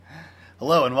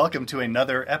Hello and welcome to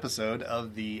another episode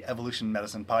of the Evolution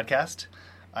Medicine Podcast.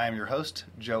 I am your host,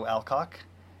 Joe Alcock,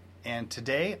 and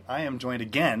today I am joined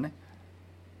again,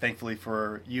 thankfully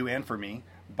for you and for me,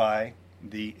 by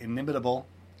the inimitable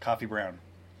Coffee Brown.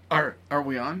 Are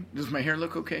we on? Does my hair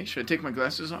look okay? Should I take my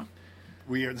glasses off?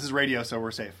 This is radio, so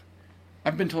we're safe.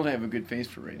 I've been told I have a good face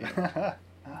for radio.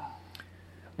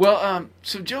 Well,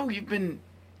 so Joe, you've been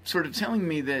sort of telling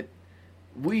me that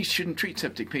we shouldn't treat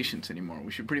septic patients anymore.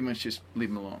 We should pretty much just leave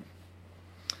them alone.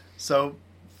 So,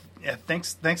 yeah,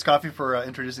 thanks, Coffee, for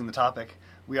introducing the topic.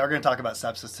 We are going to talk about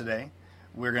sepsis today.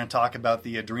 We're going to talk about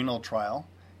the adrenal trial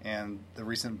and the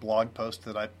recent blog post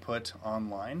that I put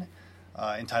online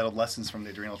entitled Lessons from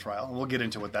the Adrenal Trial. And we'll get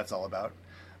into what that's all about.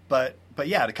 But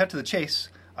yeah, to cut to the chase,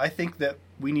 I think that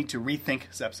we need to rethink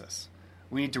sepsis.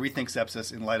 We need to rethink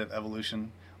sepsis in light of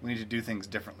evolution. We need to do things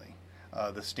differently.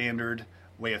 The standard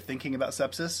way of thinking about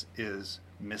sepsis is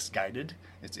misguided.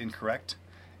 It's incorrect.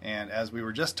 And as we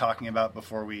were just talking about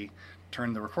before we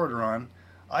turned the recorder on,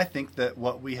 I think that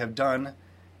what we have done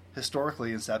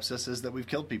historically in sepsis is that we've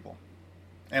killed people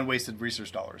and wasted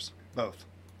research dollars, both.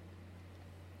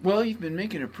 Well, you've been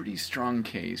making a pretty strong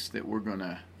case that we're going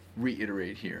to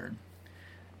reiterate here,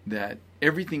 that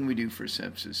everything we do for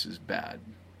sepsis is bad.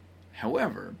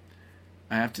 However,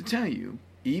 I have to tell you,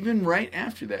 even right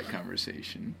after that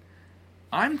conversation,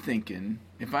 I'm thinking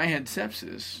if I had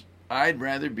sepsis, I'd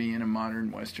rather be in a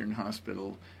modern Western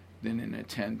hospital than in a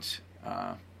tent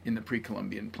in the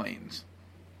pre-Columbian plains.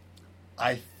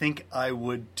 I think I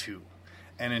would too.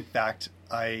 And in fact,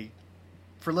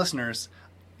 for listeners,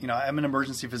 I'm an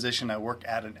emergency physician. I work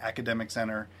at an academic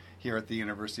center here at the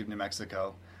University of New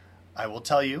Mexico. I will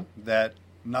tell you that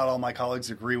not all my colleagues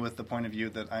agree with the point of view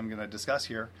that I'm going to discuss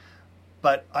here,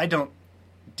 but I don't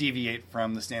deviate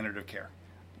from the standard of care.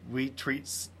 We treat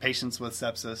patients with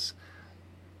sepsis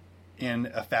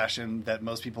in a fashion that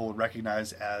most people would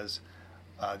recognize as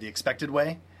the expected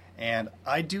way, and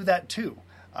I do that too.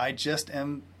 I just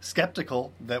am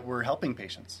skeptical that we're helping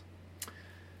patients.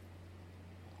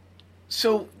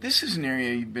 So this is an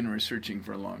area you've been researching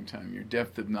for a long time. Your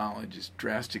depth of knowledge is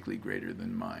drastically greater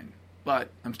than mine. But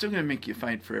I'm still going to make you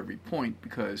fight for every point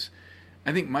because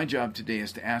I think my job today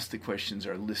is to ask the questions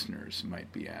our listeners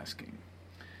might be asking.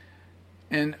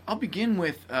 And I'll begin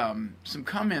with some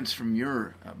comments from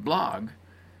your blog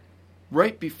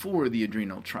right before the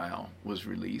adrenal trial was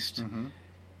released. Mm-hmm.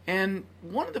 And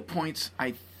one of the points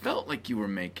I felt like you were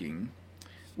making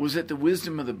was that the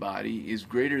wisdom of the body is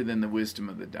greater than the wisdom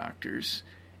of the doctors,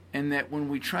 and that when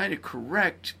we try to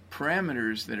correct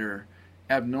parameters that are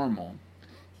abnormal,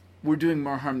 we're doing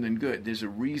more harm than good. There's a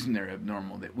reason they're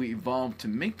abnormal, that we evolved to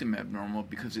make them abnormal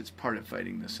because it's part of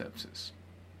fighting the sepsis.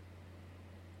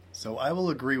 So I will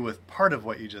agree with part of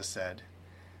what you just said,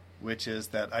 which is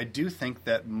that I do think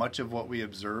that much of what we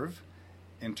observe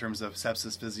in terms of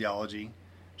sepsis physiology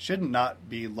should not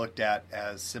be looked at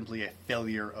as simply a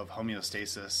failure of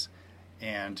homeostasis,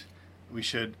 and we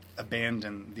should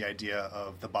abandon the idea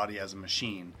of the body as a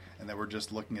machine and that we're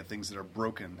just looking at things that are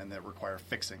broken and that require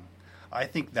fixing. I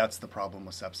think that's the problem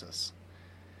with sepsis.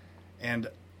 And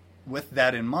with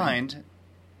that in mind,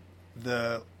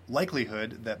 the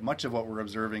likelihood that much of what we're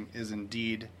observing is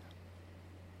indeed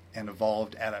an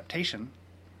evolved adaptation,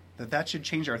 that should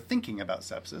change our thinking about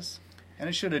sepsis, and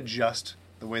it should adjust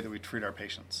the way that we treat our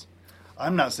patients.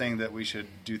 I'm not saying that we should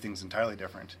do things entirely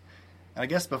different. And I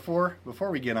guess before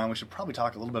we get on, we should probably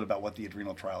talk a little bit about what the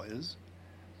adrenal trial is.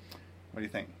 What do you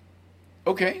think?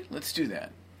 Okay, let's do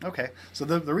that. Okay, so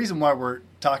the reason why we're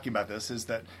talking about this is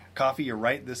that, Coffee, you're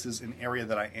right, this is an area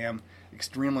that I am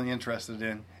extremely interested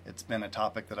in. It's been a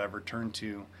topic that I've returned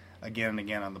to again and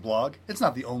again on the blog. It's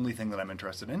not the only thing that I'm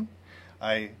interested in.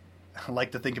 I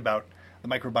like to think about the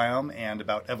microbiome and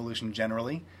about evolution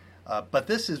generally, but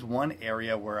this is one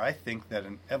area where I think that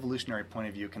an evolutionary point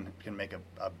of view can make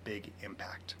a big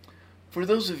impact. For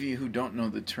those of you who don't know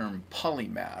the term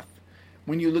polymath,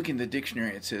 when you look in the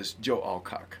dictionary it says Joe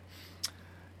Alcock.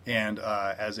 And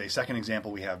as a second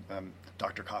example, we have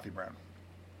Dr. Coffee Brown.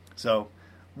 So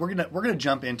we're gonna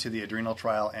jump into the adrenal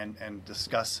trial and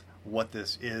discuss what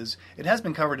this is. It has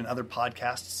been covered in other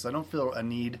podcasts, so I don't feel a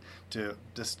need to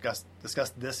discuss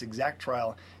this exact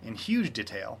trial in huge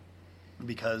detail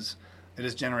because it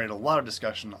has generated a lot of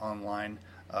discussion online,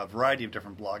 a variety of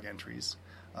different blog entries.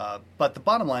 But the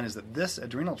bottom line is that this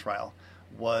adrenal trial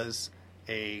was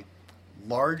a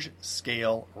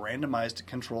large-scale randomized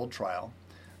controlled trial.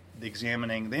 They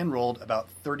enrolled about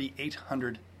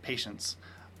 3,800 patients,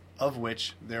 of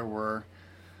which there were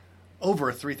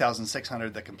over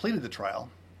 3,600 that completed the trial,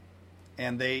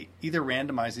 And they either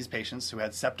randomized these patients who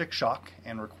had septic shock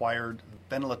and required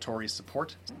ventilatory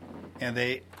support, and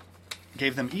they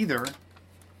gave them either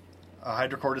a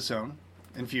hydrocortisone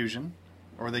infusion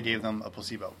or they gave them a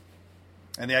placebo.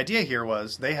 And the idea here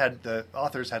was the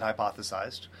authors had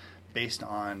hypothesized, based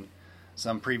on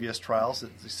some previous trials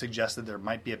that suggested there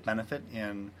might be a benefit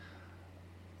in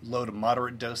low to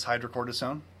moderate dose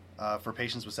hydrocortisone for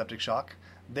patients with septic shock.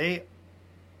 They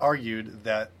argued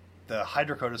that the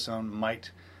hydrocortisone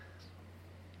might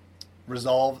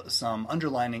resolve some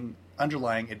underlying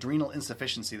adrenal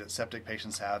insufficiency that septic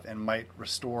patients have and might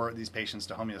restore these patients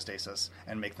to homeostasis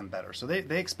and make them better. So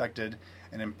they expected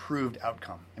an improved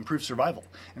outcome, improved survival.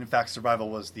 And in fact, survival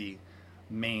was the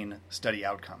main study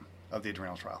outcome of the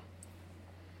adrenal trial.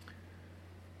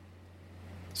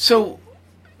 So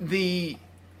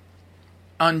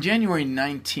on January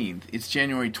 19th, it's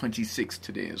January 26th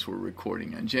today as we're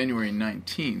recording, on January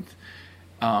 19th,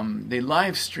 they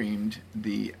live streamed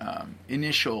the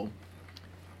initial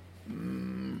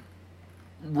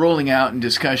rolling out and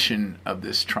discussion of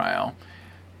this trial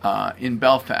in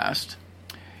Belfast.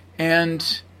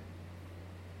 And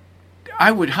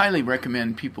I would highly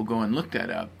recommend people go and look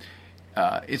that up.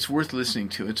 It's worth listening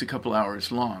to. It's a couple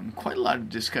hours long. Quite a lot of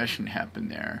discussion happened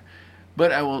there.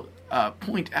 But I will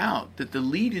point out that the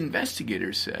lead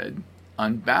investigator said,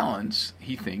 on balance,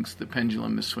 he thinks the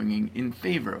pendulum is swinging in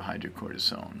favor of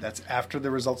hydrocortisone. That's after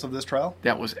the results of this trial?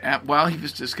 That was while he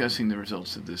was discussing the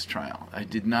results of this trial. I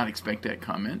did not expect that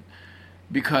comment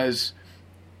because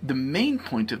the main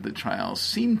point of the trial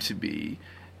seemed to be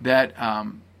that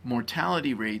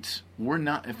mortality rates were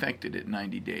not affected at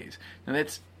 90 days. Now,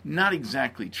 that's not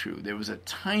exactly true. There was a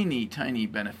tiny, tiny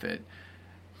benefit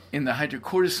in the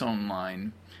hydrocortisone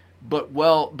line, but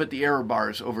the error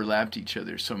bars overlapped each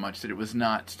other so much that it was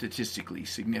not statistically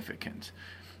significant.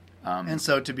 And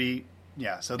so to be,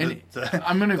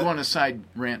 I'm going to go on a side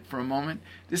rant for a moment.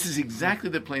 This is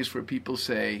exactly the place where people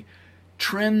say,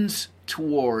 trends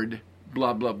toward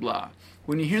blah, blah, blah.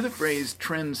 When you hear the phrase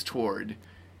trends toward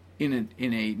in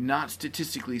a not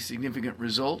statistically significant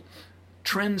result,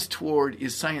 trends toward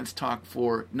is science talk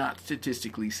for not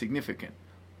statistically significant.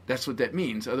 That's what that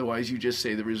means. Otherwise, you just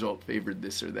say the result favored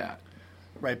this or that.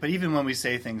 Right, but even when we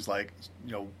say things like,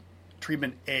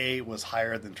 treatment A was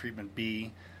higher than treatment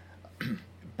B,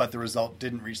 but the result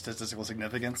didn't reach statistical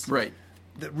significance. Right.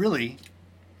 That really,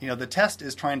 the test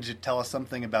is trying to tell us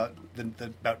something about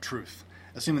about truth,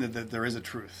 assuming that there is a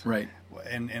truth. Right.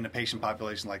 In a patient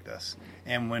population like this,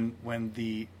 and when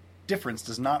the difference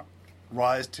does not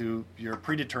rise to your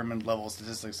predetermined level of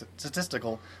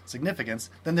statistical significance,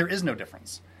 then there is no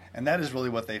difference. And that is really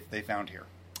what they found here.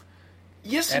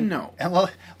 Yes and no. And well,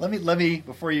 let me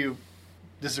before you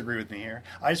disagree with me here,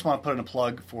 I just want to put in a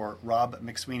plug for Rob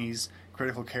McSweeney's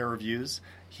Critical Care Reviews.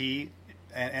 He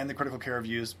and the Critical Care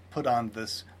Reviews put on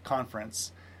this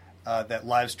conference that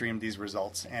live streamed these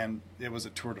results, and it was a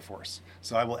tour de force.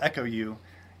 So I will echo you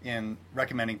in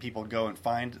recommending people go and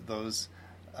find those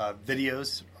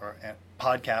videos or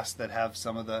podcasts that have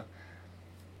some of the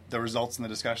results and the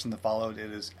discussion that followed.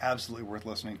 It is absolutely worth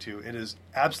listening to. It is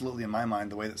absolutely, in my mind,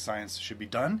 the way that science should be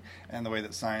done and the way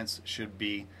that science should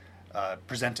be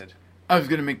presented. I was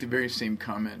going to make the very same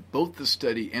comment. Both the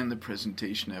study and the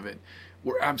presentation of it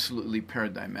were absolutely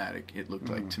paradigmatic, it looked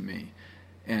like to me.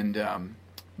 And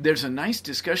there's a nice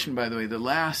discussion, by the way. The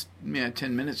last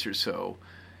 10 minutes or so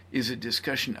is a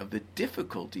discussion of the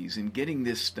difficulties in getting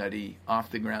this study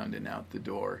off the ground and out the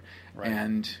door. Right.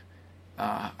 And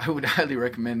I would highly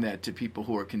recommend that to people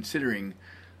who are considering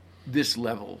this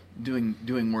level,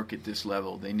 doing work at this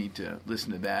level. They need to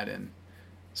listen to that and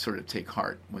sort of take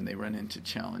heart when they run into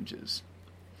challenges.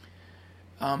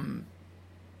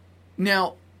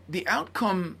 Now, the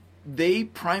outcome they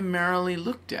primarily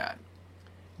looked at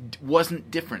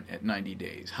wasn't different at 90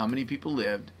 days. How many people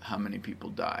lived, how many people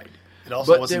died. It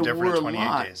also wasn't different at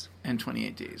 28 days. And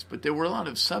 28 days. But there were a lot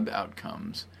of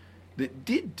sub-outcomes that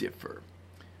did differ,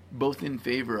 both in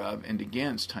favor of and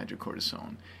against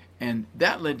hydrocortisone. And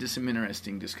that led to some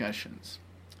interesting discussions.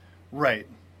 Right.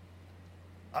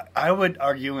 I would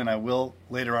argue, and I will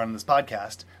later on in this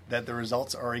podcast, that the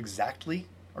results are exactly,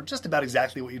 or just about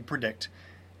exactly what you'd predict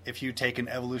if you take an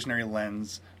evolutionary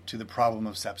lens to the problem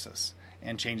of sepsis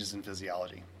and changes in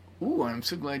physiology. Ooh, I'm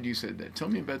so glad you said that. Tell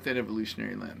me about that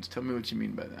evolutionary lens. Tell me what you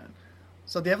mean by that.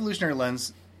 So the evolutionary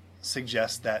lens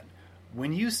suggests that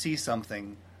when you see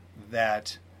something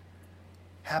that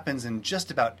happens in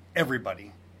just about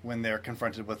everybody when they're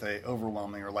confronted with an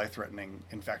overwhelming or life-threatening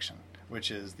infection, which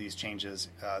is these changes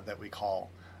that we call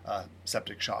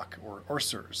septic shock or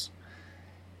SIRS.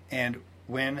 And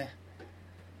we're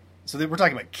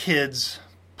talking about kids,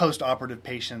 post-operative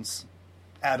patients,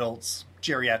 adults,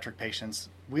 geriatric patients,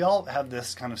 we all have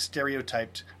this kind of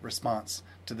stereotyped response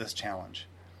to this challenge.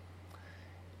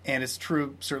 And it's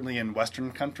true certainly in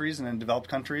Western countries and in developed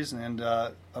countries and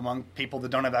among people that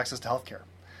don't have access to healthcare.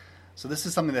 So this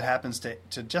is something that happens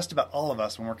to just about all of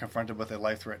us when we're confronted with a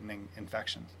life-threatening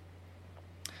infection.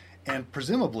 And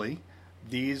presumably,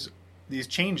 these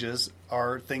changes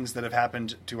are things that have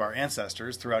happened to our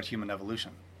ancestors throughout human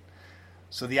evolution.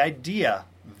 So the idea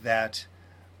that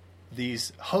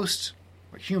these host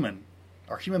our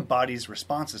human body's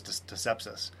responses to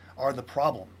sepsis are the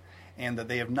problem, and that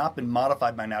they have not been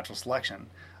modified by natural selection,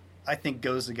 I think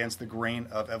goes against the grain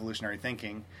of evolutionary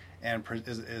thinking and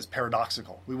is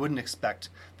paradoxical. We wouldn't expect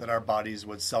that our bodies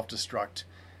would self-destruct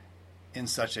in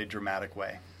such a dramatic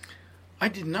way. I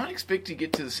did not expect to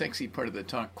get to the sexy part of the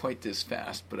talk quite this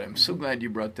fast, but I'm so glad you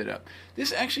brought that up.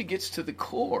 This actually gets to the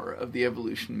core of the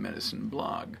Evolution Medicine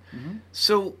blog. Mm-hmm.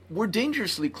 So we're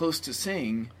dangerously close to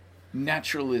saying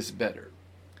natural is better.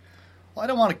 Well, I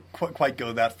don't want to quite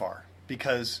go that far,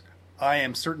 because I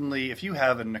am certainly, if you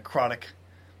have a necrotic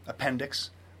appendix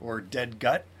or dead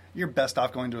gut, you're best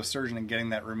off going to a surgeon and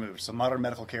getting that removed. So modern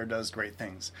medical care does great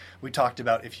things. We talked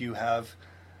about if you have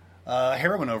a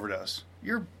heroin overdose,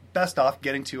 you're best off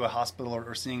getting to a hospital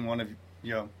or seeing one of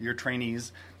your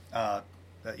trainees,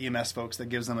 EMS folks, that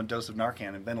gives them a dose of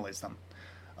Narcan and ventilates them.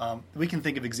 We can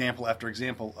think of example after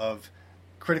example of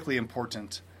critically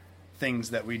important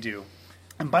things that we do.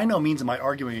 And by no means am I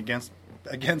arguing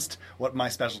against what my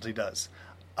specialty does.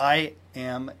 I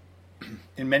am,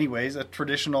 in many ways, a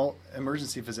traditional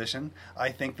emergency physician. I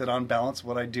think that on balance,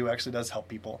 what I do actually does help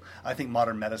people. I think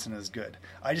modern medicine is good.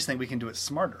 I just think we can do it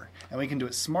smarter. And we can do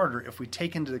it smarter if we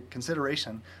take into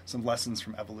consideration some lessons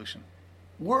from evolution.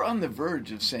 We're on the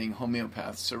verge of saying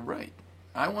homeopaths are right.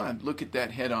 I want to look at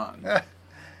that head on.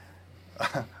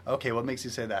 Okay, what makes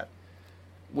you say that?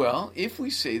 Well, if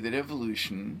we say that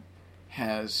evolution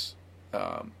has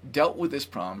dealt with this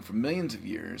problem for millions of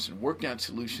years and worked out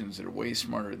solutions that are way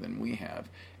smarter than we have,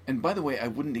 and by the way, I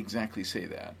wouldn't exactly say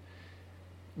that,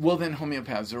 well, then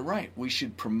homeopaths are right. We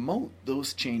should promote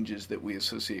those changes that we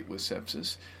associate with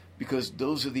sepsis, because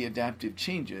those are the adaptive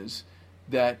changes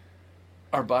that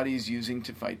our body is using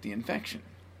to fight the infection.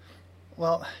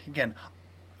 Well, again,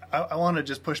 I want to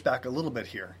just push back a little bit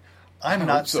here. I'm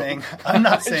not saying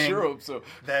sure hope so.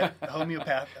 that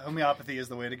homeopathy is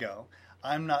the way to go.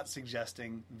 I'm not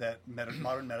suggesting that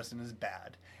modern medicine is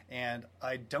bad, and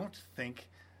I don't think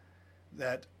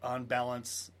that, on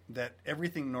balance, that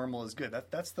everything normal is good.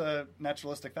 That's the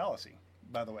naturalistic fallacy,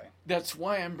 by the way. That's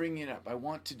why I'm bringing it up. I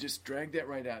want to just drag that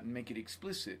right out and make it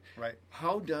explicit. Right.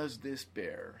 How does this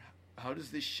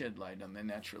shed light on the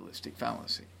naturalistic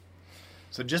fallacy?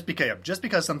 So just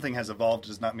because something has evolved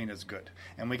does not mean it's good.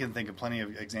 And we can think of plenty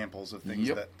of examples of things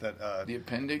that the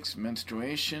appendix,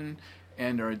 menstruation,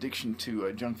 and our addiction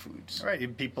to junk foods.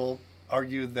 Right. People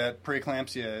argue that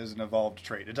preeclampsia is an evolved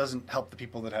trait. It doesn't help the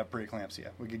people that have preeclampsia.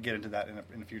 We could get into that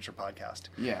in a future podcast.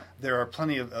 Yeah. There are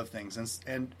plenty of things,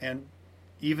 and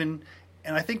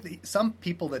I think that some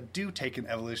people that do take an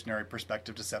evolutionary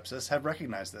perspective to sepsis have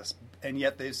recognized this, and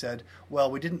yet they've said,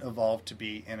 well, we didn't evolve to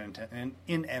be in an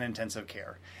intensive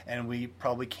care, and we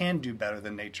probably can do better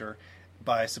than nature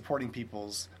by supporting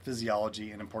people's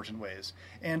physiology in important ways.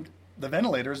 And the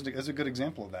ventilator is a good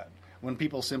example of that. When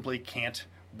people simply can't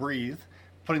breathe,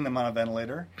 putting them on a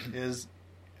ventilator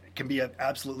can be an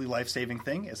absolutely life-saving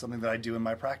thing. It's something that I do in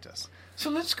my practice.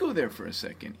 So let's go there for a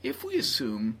second. If we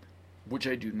assume, which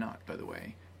I do not, by the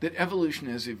way, that evolution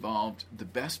has evolved the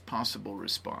best possible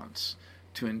response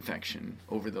to infection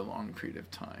over the long period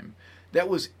of time, that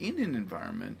was in an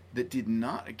environment that did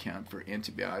not account for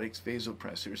antibiotics,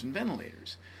 vasopressors, and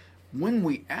ventilators. When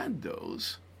we add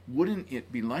those, wouldn't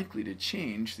it be likely to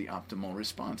change the optimal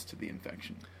response to the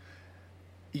infection?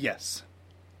 Yes.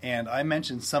 And I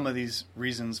mentioned some of these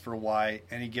reasons for why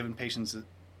any given patient's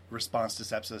response to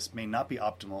sepsis may not be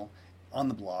optimal on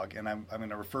the blog, and I'm going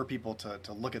to refer people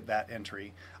to look at that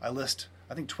entry. I list,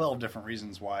 I think, 12 different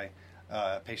reasons why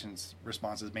patients'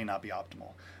 responses may not be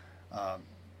optimal.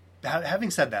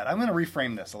 Having said that, I'm going to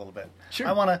reframe this a little bit.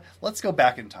 Sure. Let's go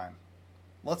back in time.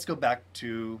 Let's go back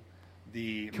to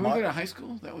the... Can we go to high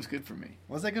school? That was good for me.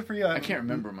 Was that good for you? I can't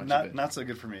remember much of it. Not so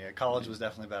good for me. College was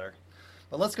definitely better.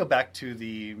 But let's go back to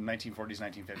the 1940s,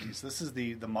 1950s. This is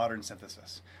the modern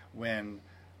synthesis, when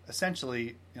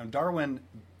essentially, Darwin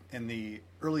in the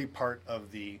early part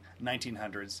of the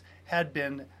 1900s had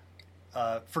been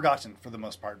forgotten for the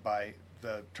most part by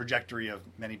the trajectory of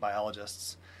many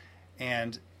biologists,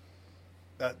 and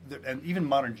even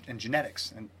modern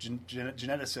genetics and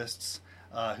geneticists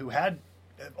who had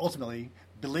ultimately,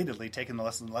 belatedly taken the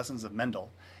lessons of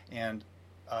Mendel, and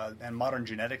modern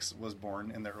genetics was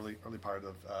born in the early part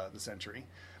of the century.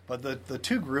 But the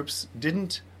two groups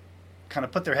didn't kind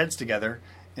of put their heads together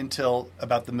until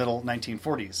about the middle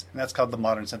 1940s, and that's called the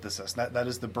modern synthesis. That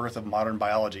is the birth of modern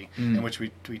biology, in which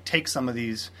we take some of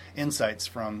these insights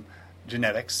from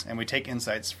genetics and we take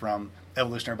insights from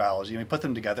evolutionary biology and we put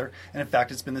them together. And in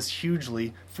fact, it's been this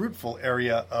hugely fruitful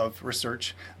area of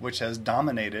research which has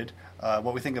dominated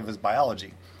what we think of as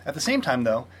biology. At the same time,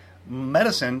 though,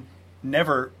 medicine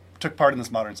never took part in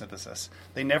this modern synthesis.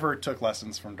 They never took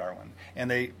lessons from Darwin,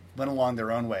 and they went along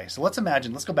their own way. So let's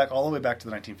go back all the way back to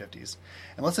the 1950s,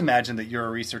 and let's imagine that you're a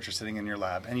researcher sitting in your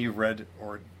lab, and you've read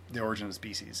The Origin of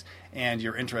Species, and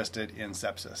you're interested in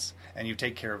sepsis, and you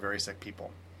take care of very sick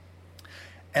people.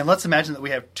 And let's imagine that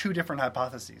we have two different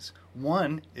hypotheses.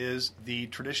 One is the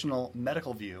traditional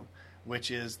medical view, which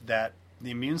is that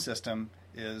the immune system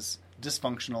is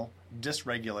dysfunctional,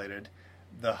 dysregulated.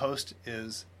 The host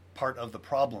is part of the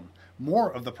problem,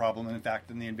 more of the problem, in fact,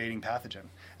 than the invading pathogen.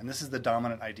 And this is the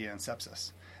dominant idea in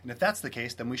sepsis. And if that's the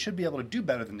case, then we should be able to do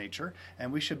better than nature,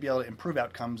 and we should be able to improve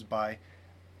outcomes by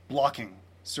blocking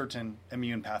certain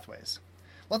immune pathways.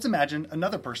 Let's imagine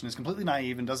another person who's completely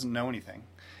naive and doesn't know anything.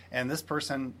 And this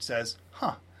person says,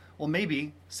 well,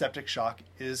 maybe septic shock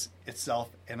is itself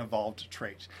an evolved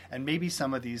trait. And maybe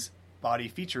some of these body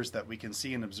features that we can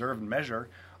see and observe and measure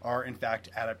are, in fact,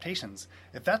 adaptations.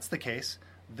 If that's the case,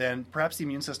 then perhaps the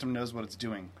immune system knows what it's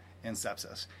doing in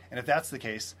sepsis. And if that's the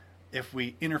case, if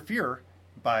we interfere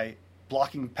by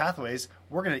blocking pathways,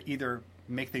 we're going to either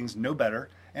make things no better,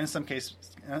 and in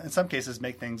some cases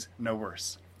make things no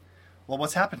worse. Well,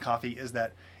 what's happened, Coffee, is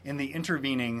that in the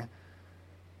intervening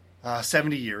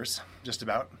 70 years, just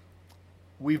about,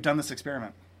 we've done this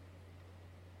experiment.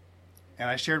 And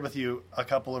I shared with you a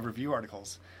couple of review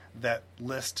articles that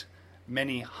list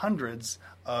many hundreds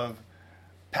of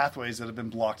pathways that have been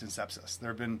blocked in sepsis. There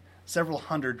have been several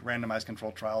hundred randomized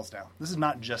controlled trials now. This is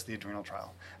not just the adrenal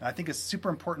trial. And I think it's super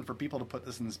important for people to put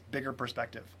this in this bigger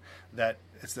perspective, that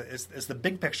it's the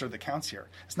big picture that counts here.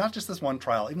 It's not just this one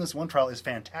trial. Even this one trial is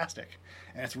fantastic,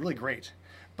 and it's really great.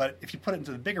 But if you put it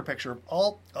into the bigger picture,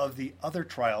 all of the other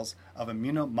trials of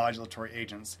immunomodulatory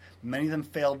agents, many of them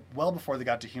failed well before they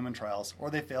got to human trials, or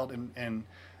they failed in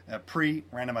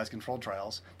pre-randomized controlled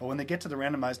trials. But when they get to the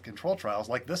randomized controlled trials,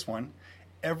 like this one,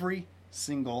 every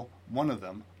single one of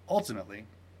them ultimately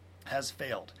has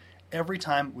failed. Every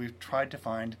time we've tried to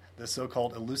find the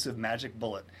so-called elusive magic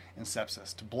bullet in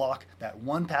sepsis to block that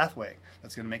one pathway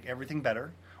that's going to make everything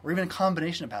better, or even a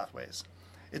combination of pathways,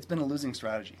 it's been a losing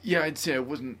strategy. Yeah, I'd say I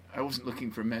wasn't looking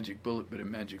for a magic bullet, but a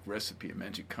magic recipe, a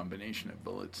magic combination of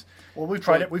bullets. Well, we've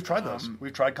tried it. We've tried those.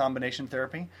 We've tried combination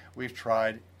therapy. We've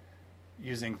tried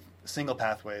using single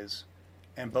pathways,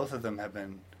 and both of them have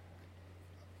been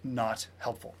not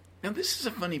helpful. Now, this is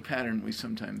a funny pattern we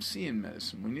sometimes see in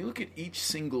medicine. When you look at each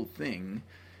single thing,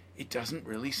 it doesn't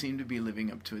really seem to be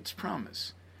living up to its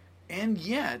promise. And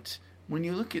yet, when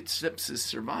you look at sepsis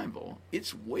survival,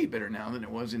 it's way better now than it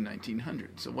was in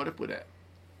 1900. So what up with that?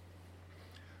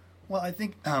 Well, I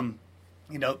think, I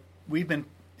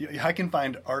can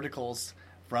find articles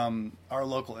from our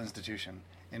local institution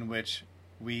in which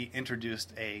we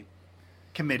introduced a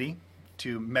committee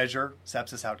to measure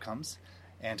sepsis outcomes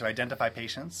and to identify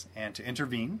patients and to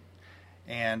intervene.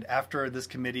 And after this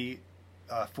committee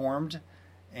formed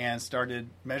and started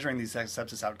measuring these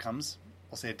sepsis outcomes,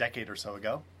 we'll say a decade or so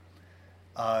ago,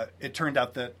 it turned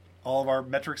out that all of our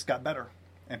metrics got better.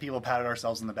 And people patted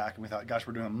ourselves on the back and we thought, gosh,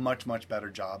 we're doing a much, much better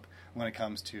job when it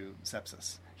comes to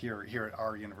sepsis here at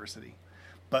our university.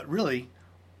 But really,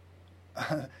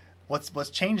 what's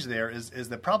changed there is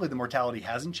that probably the mortality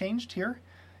hasn't changed here,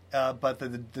 but the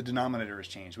denominator has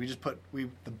changed. We just put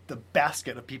the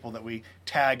basket of people that we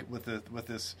tag with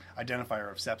this identifier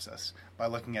of sepsis by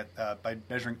looking at by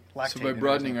measuring lactate. So by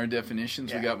broadening our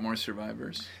definitions, we got more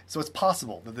survivors. So it's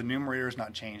possible that the numerator has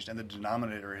not changed and the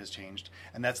denominator has changed,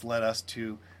 and that's led us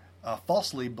to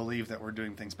falsely believe that we're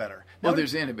doing things better. Well,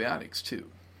 there's antibiotics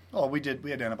too. Oh, we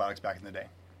had antibiotics back in the day.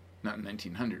 Not in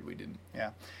 1900, we didn't.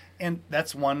 Yeah, and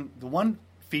that's the one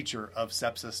feature of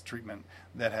sepsis treatment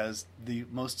that has the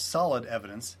most solid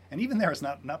evidence, and even there it's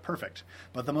not perfect,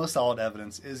 but the most solid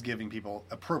evidence is giving people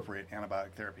appropriate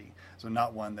antibiotic therapy. So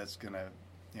not one that's going to,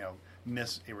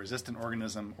 miss a resistant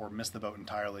organism or miss the boat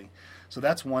entirely. So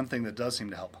that's one thing that does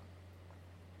seem to help.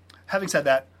 Having said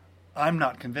that, I'm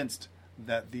not convinced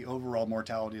that the overall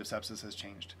mortality of sepsis has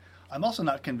changed. I'm also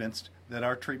not convinced that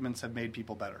our treatments have made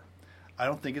people better. I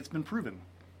don't think it's been proven.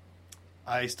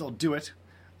 I still do it.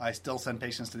 I still send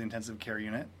patients to the intensive care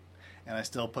unit, and I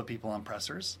still put people on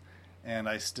pressors, and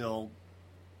I still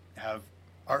have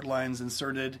art lines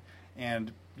inserted,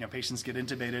 and patients get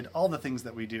intubated, all the things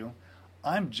that we do.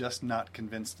 I'm just not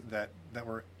convinced that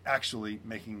we're actually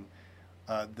making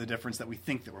the difference that we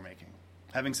think that we're making.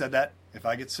 Having said that, if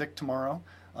I get sick tomorrow,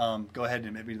 go ahead and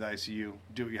admit me to the ICU.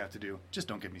 Do what you have to do. Just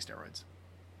don't give me steroids.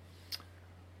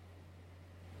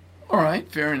 All right,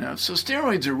 fair enough. So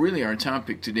steroids are really our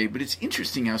topic today, but it's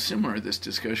interesting how similar this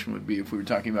discussion would be if we were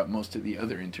talking about most of the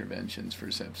other interventions for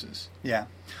sepsis. Yeah.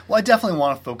 Well, I definitely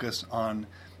want to focus on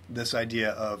this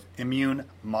idea of immune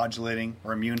modulating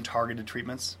or immune targeted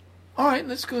treatments. All right,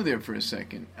 let's go there for a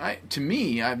second. To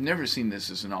me, I've never seen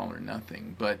this as an all or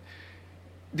nothing, but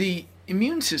the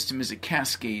immune system is a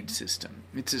cascade system.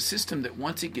 It's a system that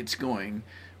once it gets going,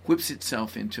 whips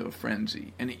itself into a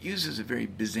frenzy, and it uses a very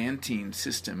Byzantine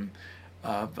system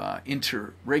of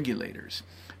interregulators.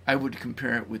 I would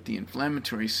compare it with the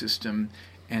inflammatory system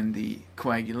and the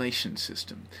coagulation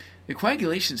system. The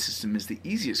coagulation system is the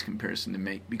easiest comparison to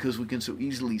make because we can so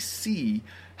easily see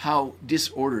how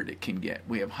disordered it can get.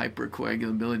 We have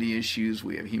hypercoagulability issues,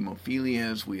 we have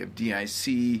hemophilias, we have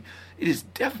DIC. It is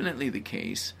definitely the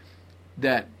case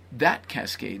that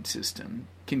cascade system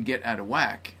can get out of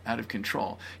whack, out of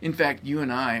control. In fact, you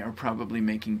and I are probably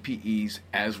making PEs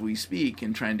as we speak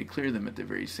and trying to clear them at the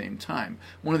very same time.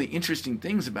 One of the interesting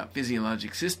things about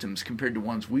physiologic systems compared to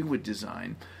ones we would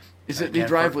design is that they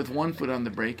drive with one foot on the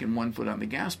brake and one foot on the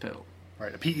gas pedal.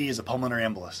 Right. A PE is a pulmonary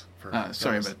embolus.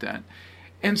 Sorry about that.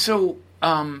 And so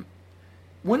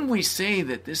when we say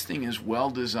that this thing is well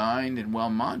designed and well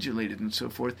modulated and so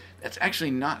forth, that's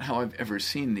actually not how I've ever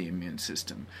seen the immune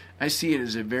system. I see it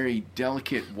as a very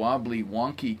delicate, wobbly,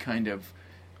 wonky kind of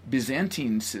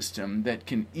Byzantine system that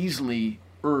can easily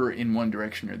err in one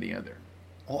direction or the other.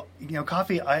 Well,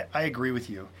 Coffee, I agree with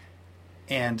you.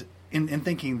 And in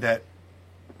thinking that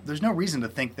there's no reason to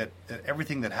think that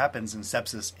everything that happens in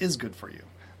sepsis is good for you,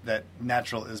 that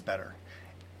natural is better.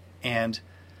 And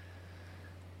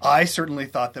I certainly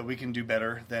thought that we can do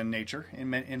better than nature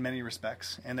in many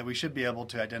respects, and that we should be able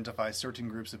to identify certain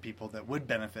groups of people that would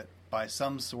benefit by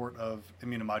some sort of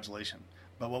immunomodulation.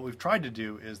 But what we've tried to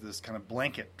do is this kind of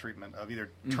blanket treatment of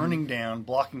either turning down,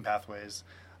 blocking pathways,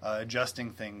 adjusting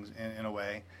things in a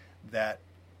way that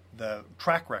the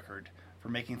track record for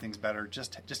making things better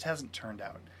just hasn't turned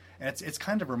out. And it's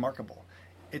kind of remarkable.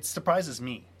 It surprises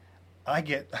me.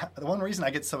 The one reason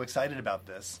I get so excited about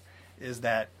this is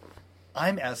that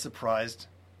I'm as surprised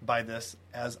by this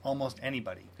as almost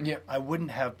anybody. Yep. I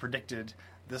wouldn't have predicted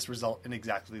this result in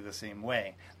exactly the same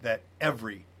way, that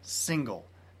every single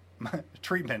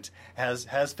treatment has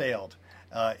failed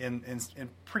in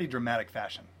pretty dramatic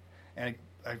fashion. And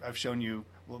I've shown you,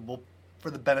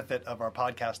 for the benefit of our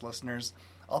podcast listeners,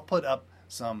 I'll put up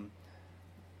some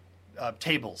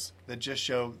tables that just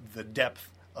show the depth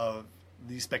of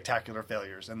these spectacular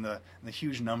failures and the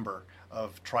huge number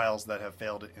of trials that have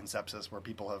failed in sepsis where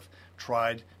people have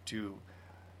tried to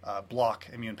block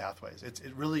immune pathways. It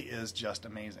really is just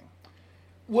amazing.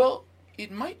 Well,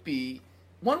 it might be,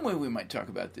 one way we might talk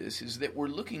about this is that we're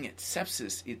looking at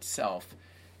sepsis itself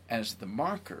as the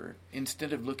marker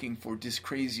instead of looking for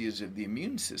dyscrasias of the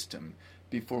immune system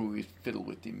before we fiddle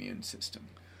with the immune system.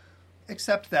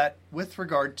 Except that with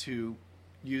regard to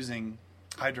using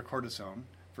hydrocortisone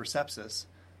for sepsis,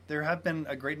 there have been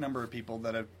a great number of people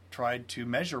that have tried to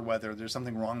measure whether there's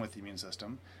something wrong with the immune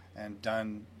system and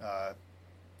done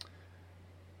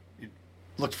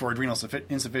looked for adrenal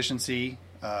insufficiency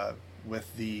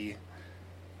with the,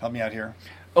 help me out here.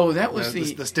 Oh, that was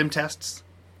the stim tests.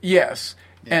 Yes,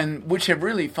 yeah. And which have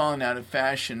really fallen out of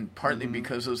fashion, partly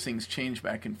because those things change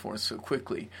back and forth so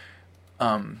quickly.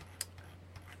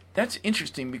 That's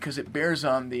interesting because it bears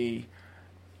on the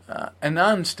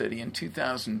Anand study in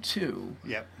 2002,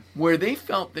 yep, where they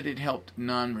felt that it helped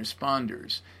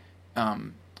non-responders.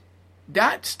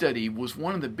 That study was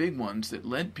one of the big ones that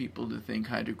led people to think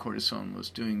hydrocortisone was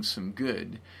doing some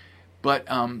good. But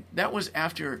that was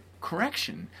after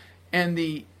correction. And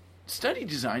the study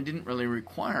design didn't really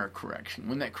require correction.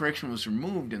 When that correction was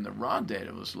removed and the raw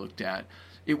data was looked at,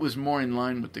 it was more in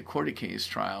line with the Corticase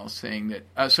trial, saying that,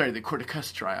 the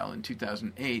Corticus trial in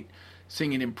 2008,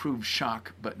 saying it improved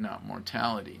shock but not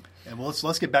mortality. And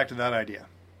let's get back to that idea.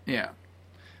 Yeah.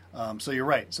 So you're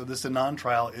right. So this Anand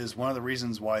trial is one of the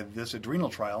reasons why this adrenal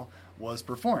trial was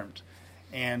performed.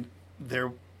 And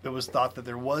it was thought that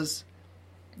there was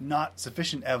not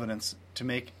sufficient evidence to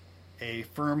make a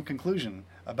firm conclusion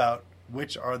about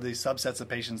which are the subsets of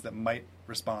patients that might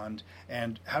respond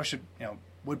and how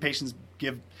would patients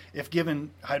if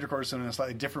given hydrocortisone in a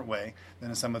slightly different way than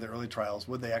in some of the early trials,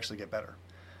 would they actually get better?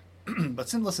 But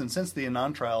since the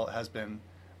Anand trial has been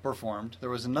performed,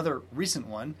 there was another recent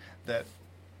one that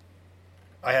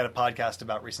I had a podcast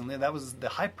about recently. That was the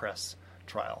HIPRESS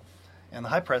trial. And the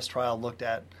HIPRESS trial looked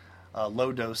at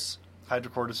low-dose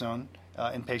hydrocortisone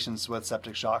in patients with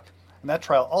septic shock. And that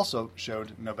trial also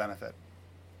showed no benefit.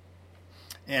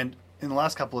 And in the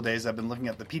last couple of days, I've been looking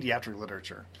at the pediatric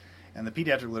literature. And the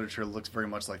pediatric literature looks very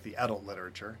much like the adult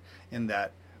literature in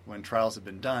that when trials have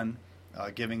been done,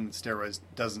 giving steroids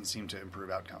doesn't seem to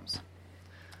improve outcomes.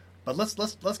 But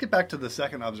let's get back to the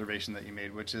second observation that you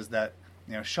made, which is that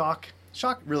shock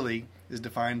really is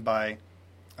defined by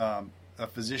a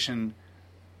physician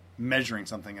measuring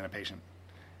something in a patient.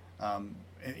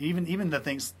 Even the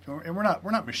things, and we're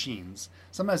not machines.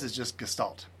 Sometimes it's just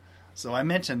gestalt. So I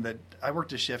mentioned that I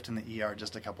worked a shift in the ER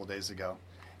just a couple days ago,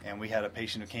 and we had a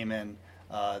patient who came in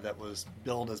that was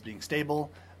billed as being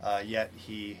stable, yet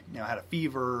he had a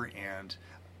fever and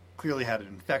clearly had an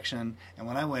infection. And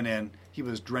when I went in, he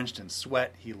was drenched in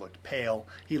sweat. He looked pale.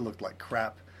 He looked like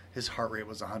crap. His heart rate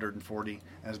was 140,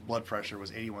 and his blood pressure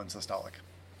was 81 systolic.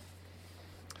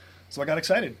 So I got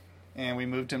excited, and we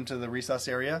moved him to the resus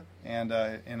area, and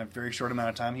in a very short amount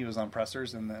of time, he was on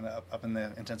pressors and then up in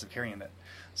the intensive care unit.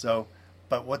 So,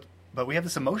 but we have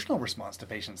this emotional response to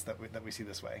patients that we see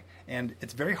this way, and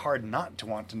it's very hard not to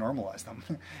want to normalize them.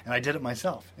 And I did it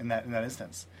myself in that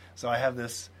instance. So I have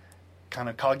this kind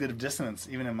of cognitive dissonance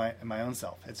even in my own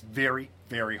self. It's very,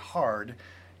 very hard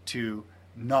to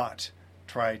not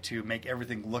try to make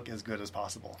everything look as good as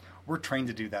possible. We're trained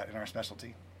to do that in our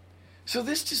specialty. So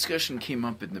this discussion came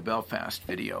up in the Belfast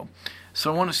video,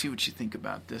 so I want to see what you think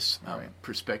about this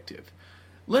perspective.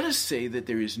 Let us say that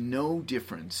there is no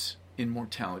difference in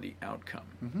mortality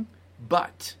outcome,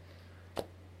 but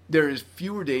there is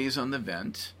fewer days on the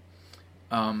vent,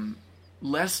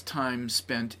 less time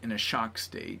spent in a shock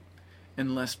state,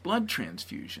 and less blood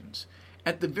transfusions.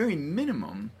 At the very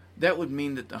minimum, that would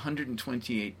mean that the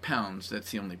 128 pounds,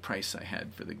 that's the only price I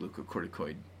had for the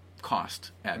glucocorticoid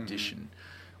cost addition,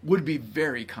 would be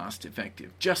very cost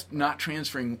effective. Just not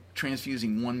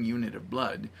transfusing 1 unit of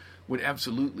blood would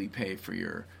absolutely pay for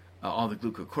your all the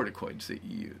glucocorticoids that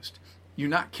you used. You're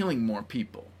not killing more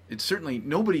people. It's certainly,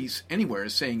 nobody's anywhere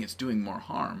is saying it's doing more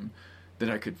harm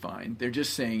that I could find. They're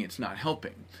just saying it's not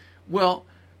helping. Well,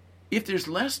 if there's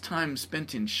less time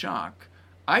spent in shock,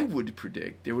 I would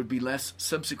predict there would be less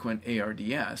subsequent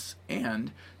ARDS,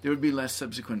 and there would be less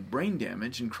subsequent brain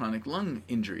damage and chronic lung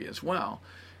injury as well.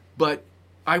 But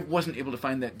I wasn't able to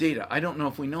find that data. I don't know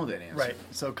if we know that answer. Right.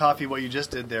 So, Coffee, what you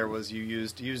just did there was you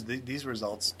used these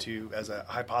results as a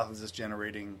hypothesis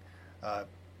generating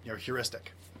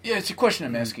heuristic. Yeah, it's a question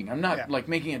I'm asking. I'm not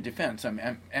making a defense.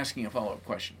 I'm asking a follow-up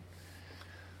question.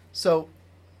 So,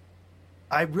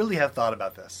 I really have thought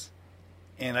about this,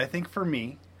 and I think for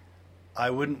me, I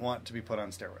wouldn't want to be put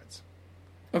on steroids.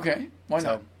 Okay, why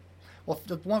not? Well,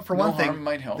 one thing, harm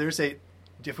might help.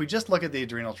 If we just look at the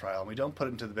adrenal trial and we don't put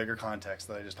it into the bigger context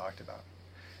that I just talked about,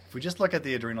 if we just look at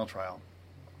the adrenal trial,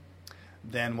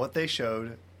 then what they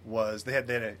showed was they had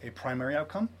a primary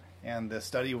outcome, and the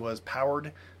study was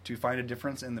powered to find a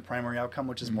difference in the primary outcome,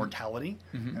 which is mortality,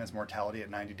 and it's mortality at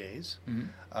 90 days.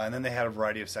 And then they had a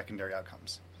variety of secondary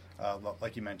outcomes,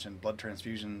 like you mentioned, blood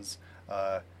transfusions,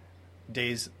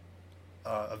 days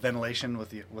of ventilation with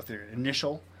the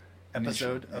initial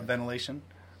episode of ventilation,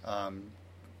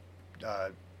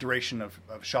 duration of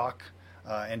shock,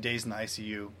 and days in the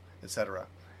ICU, etc.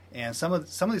 And some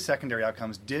of these secondary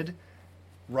outcomes did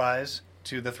rise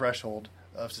to the threshold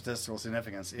of statistical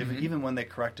significance, even when they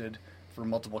corrected for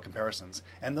multiple comparisons.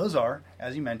 And those are,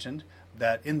 as you mentioned,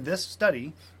 that in this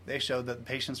study, they showed that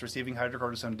patients receiving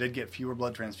hydrocortisone did get fewer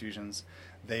blood transfusions.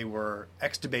 They were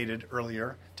extubated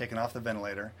earlier, taken off the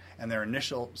ventilator, and their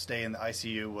initial stay in the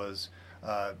ICU was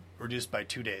reduced by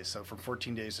 2 days, so from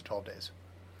 14 days to 12 days.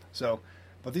 So,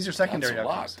 but these are secondary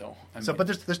outcomes. That's a lot, though.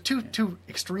 But there's two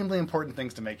extremely important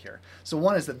things to make here. So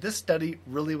one is that this study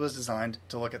really was designed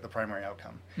to look at the primary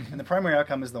outcome, and the primary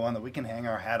outcome is the one that we can hang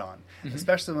our hat on,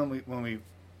 especially when we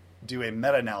do a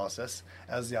meta-analysis,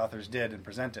 as the authors did and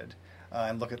presented,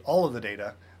 and look at all of the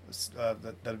data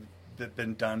that have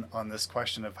been done on this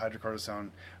question of hydrocortisone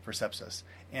for sepsis.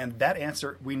 And that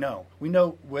answer we know. We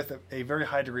know with a very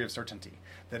high degree of certainty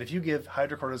that if you give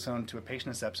hydrocortisone to a patient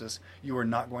with sepsis, you are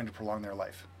not going to prolong their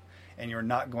life, and you're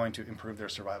not going to improve their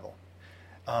survival.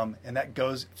 And that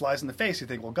flies in the face. You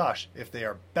think, well, gosh, if they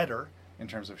are better in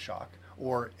terms of shock,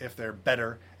 or if they're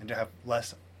better and to have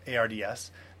less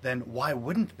ARDS, then why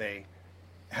wouldn't they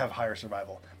have higher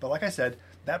survival? But like I said,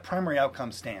 that primary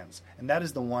outcome stands, and that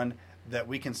is the one that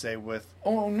we can say with a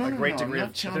great degree I'm of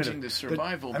not challenging the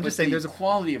survival, I'm but just saying the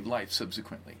quality of life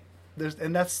subsequently.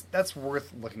 That's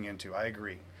worth looking into. I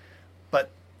agree, but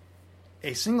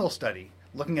a single study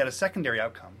looking at a secondary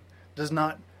outcome does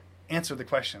not answer the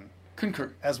question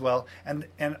Concur. as well. And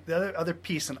the other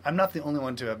piece, and I'm not the only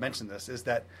one to have mentioned this, is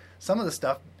that some of the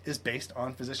stuff is based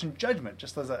on physician judgment,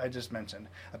 just as I just mentioned.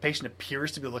 A patient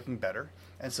appears to be looking better,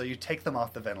 and so you take them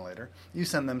off the ventilator, you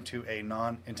send them to a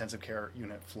non-intensive care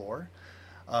unit floor,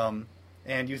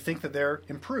 and you think that they're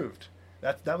improved.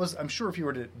 That was, I'm sure if you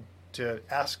were to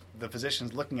ask the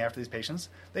physicians looking after these patients,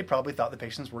 they probably thought the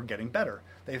patients were getting better.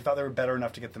 They thought they were better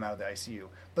enough to get them out of the ICU.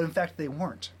 But in fact, they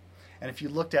weren't. And if you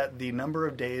looked at the number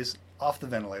of days off the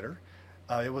ventilator,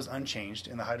 it was unchanged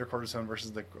in the hydrocortisone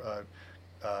versus the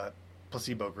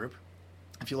placebo group.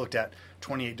 If you looked at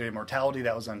 28-day mortality,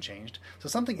 that was unchanged. So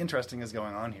something interesting is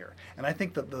going on here. And I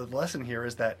think that the lesson here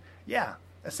is that, yeah,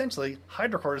 essentially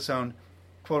hydrocortisone,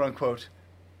 quote unquote,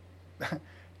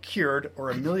 cured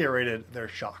or ameliorated their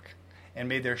shock and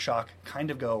made their shock kind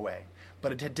of go away.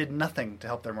 But it did nothing to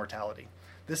help their mortality.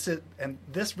 This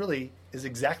really is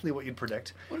exactly what you'd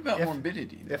predict. What about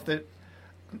morbidity?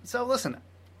 So listen,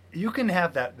 you can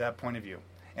have that point of view,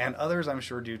 and others I'm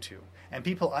sure do too. And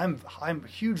people, I'm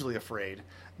hugely afraid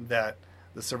that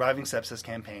the Surviving Sepsis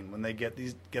campaign, when they get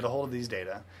a hold of these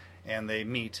data, and they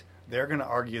meet, they're going to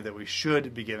argue that we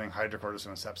should be giving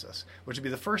hydrocortisone sepsis, which would be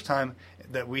the first time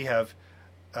that we have,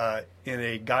 in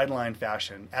a guideline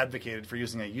fashion, advocated for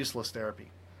using a useless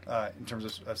therapy in terms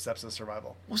of sepsis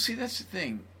survival. Well, see, that's the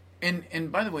thing.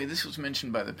 And by the way, this was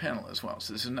mentioned by the panel as well,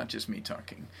 so this is not just me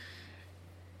talking.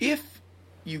 If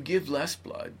you give less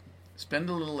blood, spend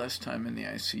a little less time in the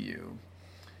ICU,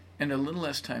 and a little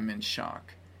less time in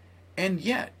shock, and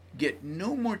yet get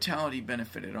no mortality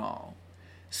benefit at all,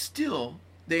 still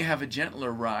they have a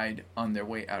gentler ride on their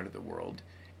way out of the world,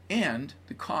 and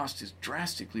the cost is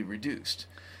drastically reduced.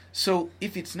 So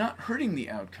if it's not hurting the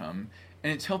outcome,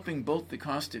 and it's helping both the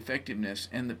cost effectiveness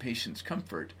and the patient's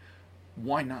comfort,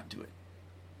 why not do it?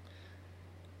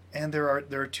 And there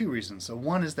are two reasons. So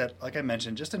one is that, like I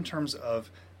mentioned, just in terms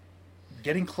of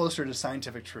getting closer to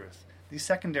scientific truth, these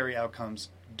secondary outcomes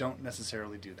don't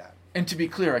necessarily do that. And to be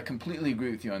clear, I completely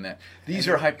agree with you on that. These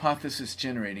are hypothesis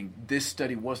generating. This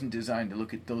study wasn't designed to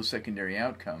look at those secondary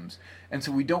outcomes. And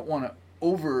so we don't want to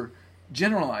over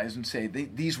generalize and say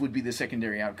these would be the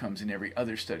secondary outcomes in every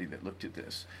other study that looked at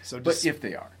this. But if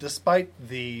they are. Despite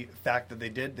the fact that they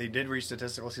did reach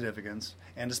statistical significance,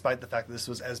 and despite the fact that this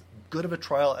was as good of a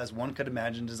trial as one could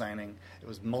imagine designing, it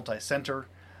was multi-center,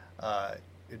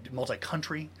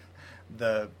 multi-country,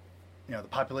 the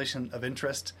population of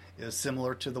interest is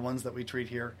similar to the ones that we treat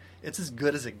here. It's as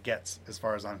good as it gets as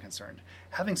far as I'm concerned.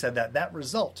 Having said that, that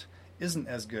result isn't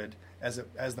as good as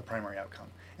the primary outcome.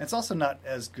 And it's also not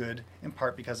as good in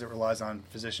part because it relies on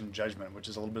physician judgment, which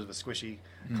is a little bit of a squishy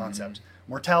concept.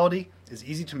 Mortality is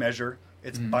easy to measure.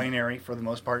 It's binary for the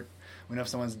most part. We know if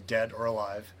someone's dead or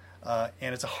alive.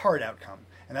 And it's a hard outcome.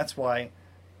 And that's why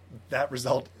that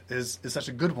result is such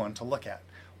a good one to look at.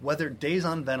 Whether days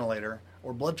on ventilator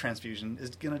or blood transfusion is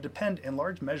going to depend in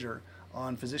large measure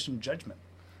on physician judgment.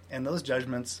 And those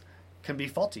judgments can be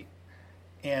faulty.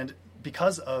 And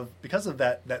because of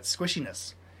that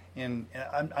squishiness, and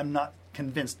I'm not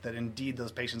convinced that indeed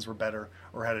those patients were better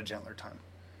or had a gentler time.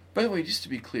 By the way, just to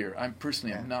be clear, I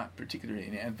personally am not particularly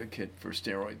an advocate for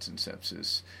steroids and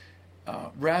sepsis.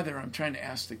 Rather, I'm trying to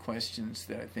ask the questions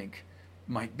that I think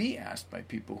might be asked by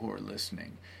people who are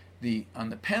listening. On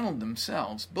the panel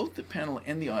themselves, both the panel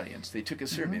and the audience, they took a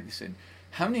survey. They said,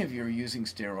 how many of you are using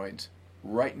steroids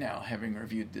right now, having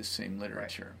reviewed this same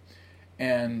literature? Right.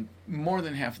 And more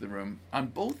than half of the room, on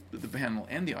both the panel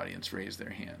and the audience, raised their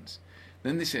hands.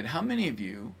 Then they said, how many of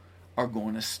you are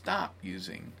going to stop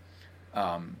using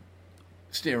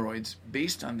steroids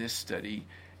based on this study?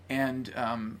 And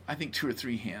I think 2 or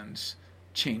 3 hands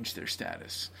changed their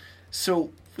status.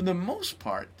 So for the most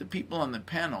part, the people on the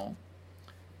panel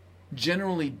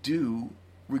generally do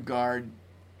regard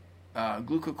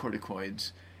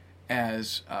glucocorticoids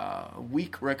as a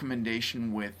weak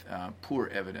recommendation with poor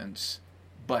evidence,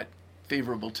 but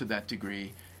favorable to that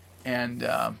degree. And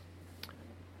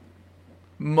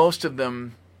most of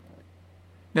them...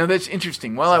 Now that's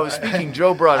interesting. While I was speaking,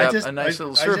 Joe brought up a nice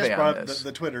little survey on this.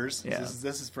 The Twitters. Yeah.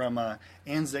 This is from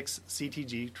ANZIC's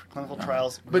CTG, Clinical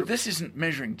Trials Group. But this isn't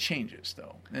measuring changes,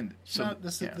 though. And so,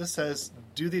 this says,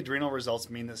 do the adrenal results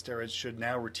mean that steroids should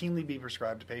now routinely be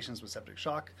prescribed to patients with septic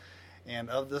shock? And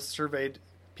of the surveyed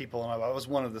people, and I was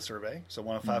one of the survey, so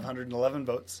one of 511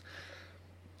 votes,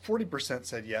 40%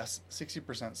 said yes,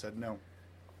 60% said no.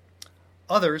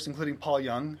 Others, including Paul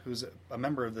Young, who's a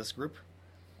member of this group,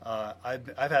 I've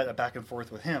had a back and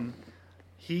forth with him.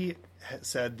 He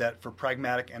said that for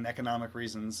pragmatic and economic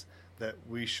reasons that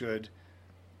we should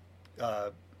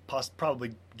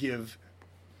probably give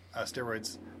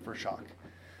steroids for shock.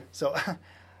 So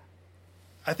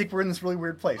I think we're in this really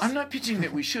weird place. I'm not pitching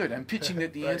that we should. I'm pitching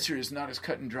that the answer is not as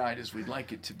cut and dried as we'd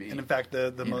like it to be. And in fact,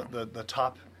 the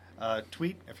top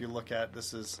tweet, if you look at,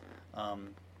 this is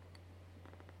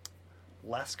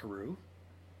Lascaroux,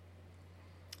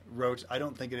 wrote, "I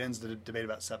don't think it ends the debate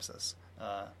about sepsis,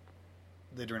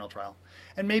 the adrenal trial."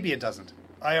 And maybe it doesn't.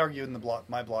 I argue in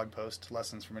my blog post,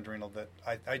 Lessons from Adrenal, that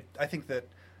I think that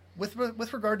with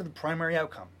regard to the primary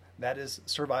outcome, that is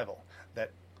survival,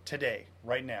 that today,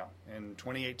 right now, in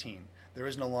 2018, there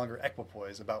is no longer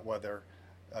equipoise about whether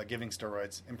giving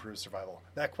steroids improves survival.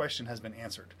 That question has been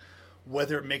answered.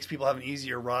 Whether it makes people have an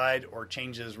easier ride or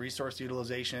changes resource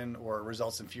utilization or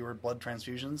results in fewer blood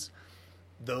transfusions,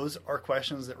 those are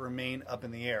questions that remain up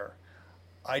in the air.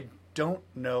 I don't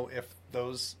know if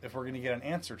we're going to get an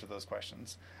answer to those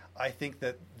questions. I think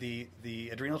that the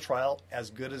adrenal trial,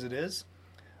 as good as it is,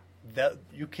 that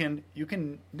you can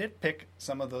nitpick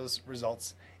some of those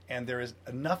results, and there is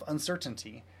enough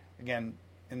uncertainty, again,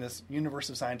 in this universe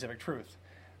of scientific truth,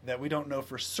 that we don't know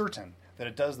for certain that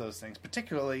it does those things,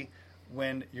 particularly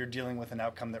when you're dealing with an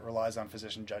outcome that relies on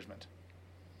physician judgment.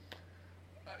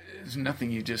 There's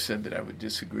nothing you just said that I would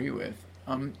disagree with.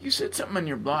 You said something on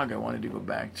your blog I wanted to go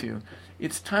back to.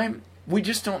 It's time, we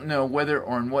just don't know whether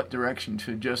or in what direction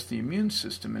to adjust the immune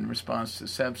system in response to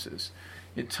sepsis.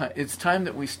 It's time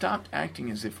that we stopped acting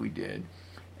as if we did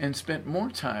and spent more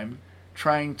time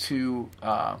trying to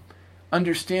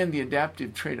understand the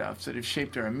adaptive trade-offs that have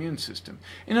shaped our immune system.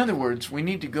 In other words, we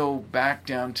need to go back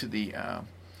down to the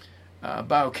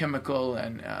biochemical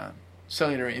and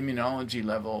cellular immunology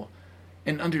level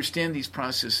and understand these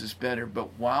processes better.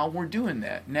 But while we're doing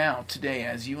that, now, today,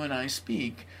 as you and I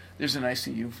speak, there's an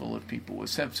ICU full of people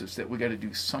with sepsis that we got to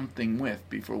do something with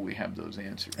before we have those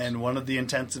answers. And one of the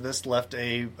intensivists left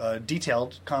a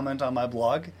detailed comment on my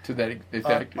blog to that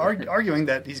effect, arguing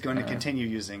that he's going to continue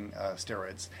using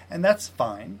steroids, and that's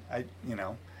fine.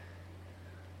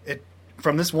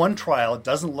 From this one trial, it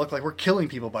doesn't look like we're killing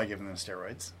people by giving them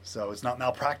steroids, so it's not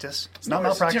malpractice. It's not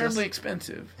malpractice. It's terribly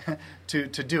expensive to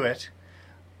do it,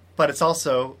 but it's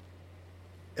also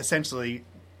essentially,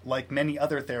 like many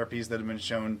other therapies that have been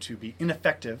shown to be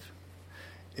ineffective,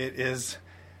 it is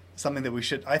something that we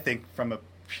should, I think, from a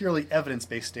purely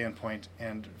evidence-based standpoint,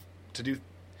 and to do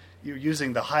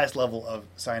using the highest level of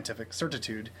scientific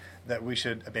certitude, that we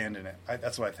should abandon it.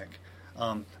 That's what I think.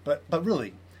 But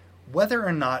really, whether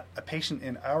or not a patient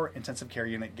in our intensive care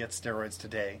unit gets steroids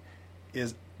today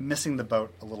is missing the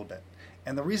boat a little bit.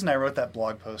 And the reason I wrote that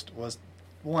blog post was,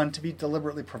 one, to be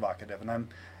deliberately provocative, and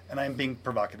I'm being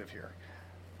provocative here.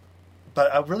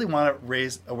 But I really want to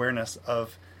raise awareness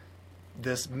of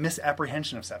this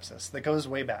misapprehension of sepsis that goes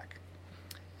way back.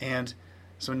 And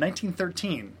so in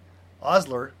 1913,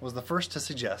 Osler was the first to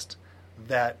suggest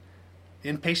that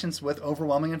in patients with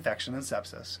overwhelming infection and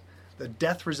sepsis, the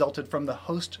death resulted from the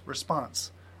host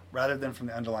response rather than from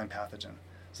the underlying pathogen.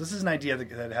 So this is an idea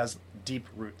that has deep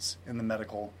roots in the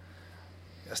medical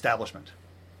establishment.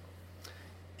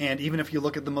 And even if you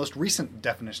look at the most recent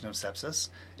definition of sepsis,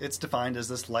 it's defined as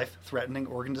this life-threatening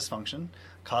organ dysfunction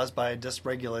caused by a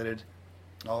dysregulated,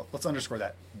 let's underscore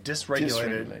that,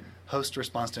 dysregulated host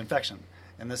response to infection.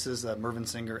 And this is Mervyn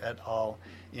Singer et al.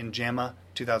 In JAMA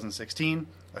 2016.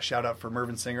 A shout out for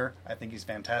Mervyn Singer. I think he's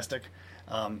fantastic.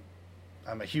 I'm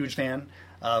a huge fan.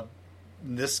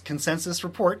 This consensus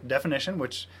report definition,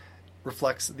 which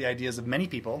reflects the ideas of many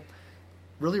people,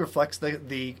 really reflects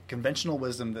the conventional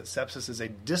wisdom that sepsis is a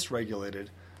dysregulated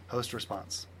host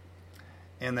response.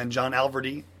 And then John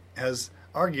Alverdy has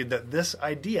argued that this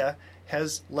idea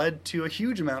has led to a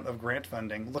huge amount of grant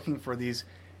funding looking for these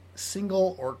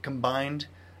single or combined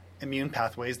immune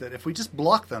pathways that if we just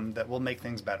block them, that will make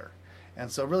things better.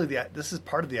 And so really this is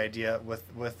part of the idea with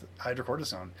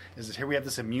hydrocortisone, is that here we have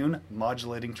this immune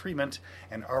modulating treatment,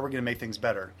 and are we going to make things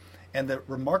better? And the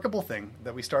remarkable thing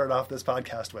that we started off this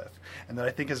podcast with, and that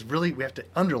I think is really, we have to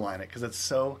underline it because it's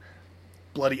so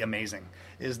bloody amazing,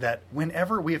 is that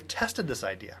whenever we have tested this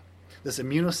idea, this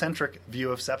immunocentric view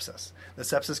of sepsis, the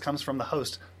sepsis comes from the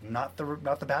host, not the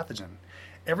pathogen.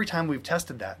 Every time we've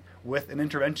tested that with an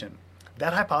intervention,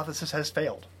 that hypothesis has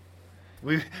failed.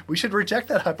 We should reject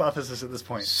that hypothesis at this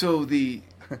point. So the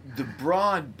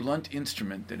broad, blunt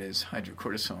instrument that is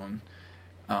hydrocortisone,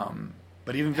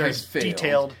 but even very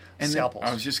detailed scalpels.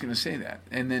 I was just going to say that.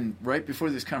 And then right before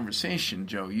this conversation,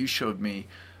 Joe, you showed me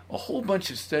a whole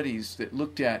bunch of studies that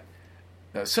looked at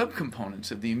subcomponents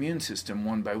of the immune system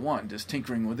one by one. Does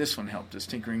tinkering with this one help? Does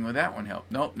tinkering with that one help?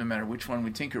 Nope, no matter which one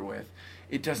we tinker with,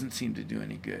 it doesn't seem to do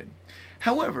any good.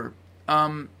 However,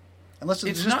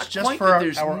 it's not just quite that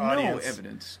there's no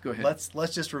evidence. Go ahead.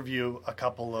 Let's just review a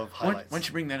couple of highlights. Why don't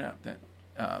you bring that up?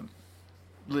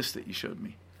 list that you showed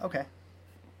me. Okay.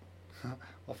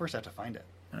 Well, first I have to find it.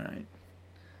 All right.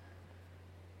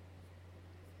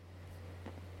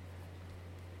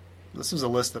 This was a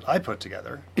list that I put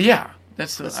together. Yeah,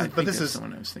 that's the. This I is, think but this that's is the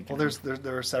one I was thinking. well.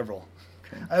 There are several.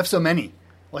 Okay. I have so many.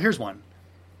 Well, here's one.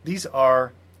 These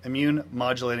are immune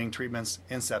modulating treatments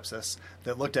in sepsis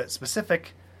that looked at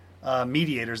specific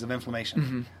mediators of inflammation.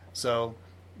 Mm-hmm. So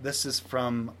this is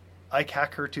from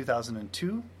ICACR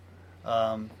 2002,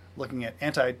 looking at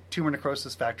anti-tumor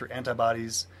necrosis factor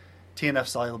antibodies, TNF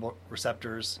soluble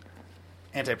receptors,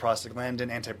 anti-prostaglandin,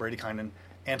 anti-bradykinin,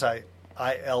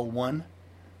 anti-IL-1,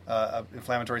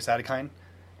 inflammatory cytokine.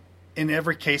 In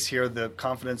every case here, the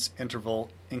confidence interval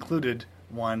included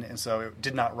 1, and so it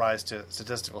did not rise to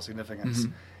statistical significance.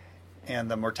 Mm-hmm.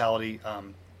 And the mortality,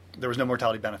 there was no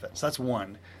mortality benefit. So that's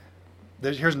one.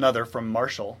 Here's another from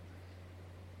Marshall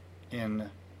in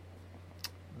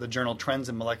the journal Trends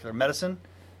in Molecular Medicine,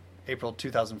 April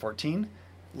 2014,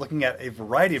 looking at a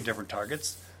variety of different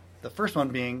targets, the first one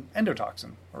being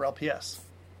endotoxin, or LPS.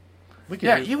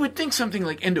 You would think something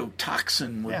like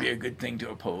endotoxin would be a good thing to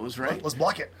oppose, right? Let's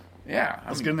block it. Yeah,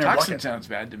 Let's get in there and block toxin it. sounds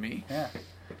bad to me. Yeah.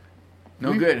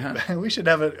 No good, huh? We should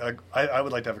have I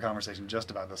would like to have a conversation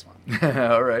just about this one.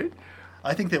 All right.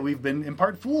 I think that we've been in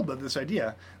part fooled by this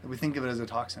idea that we think of it as a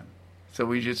toxin. So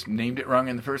we just named it wrong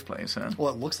in the first place, huh?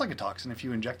 Well, it looks like a toxin. If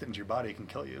you inject it into your body, it can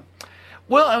kill you.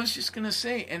 Well, I was just going to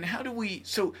say, and how do we...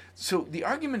 So the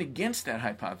argument against that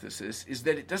hypothesis is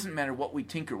that it doesn't matter what we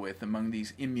tinker with among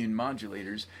these immune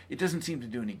modulators, it doesn't seem to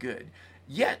do any good.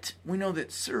 Yet, we know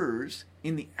that SIRS,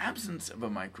 in the absence of a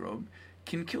microbe,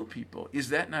 can kill people. Is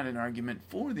that not an argument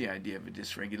for the idea of a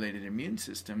dysregulated immune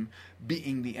system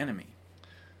being the enemy?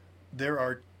 There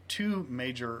are two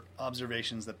major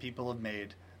observations that people have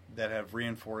made that have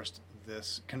reinforced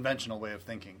this conventional way of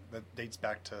thinking that dates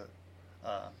back to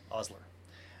Osler.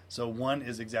 So one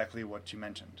is exactly what you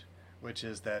mentioned, which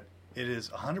is that it is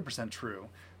 100% true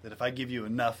that if I give you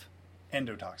enough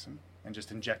endotoxin and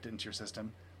just inject it into your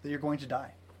system, that you're going to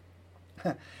die.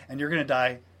 And you're going to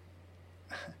die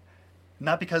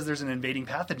not because there's an invading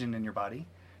pathogen in your body.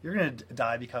 You're going to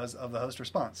die because of the host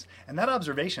response. And that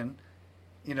observation,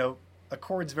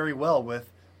 accords very well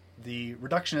with the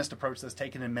reductionist approach that's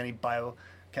taken in many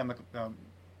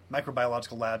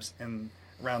microbiological labs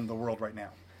around the world right now,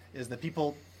 is that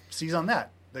people seize on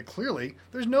that clearly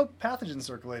there's no pathogen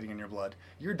circulating in your blood.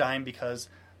 You're dying because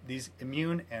these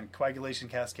immune and coagulation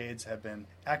cascades have been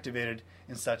activated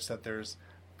in such that there's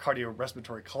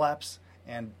cardiorespiratory collapse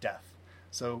and death.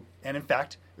 So, and in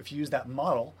fact, if you use that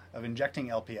model of injecting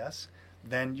LPS,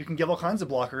 then you can give all kinds of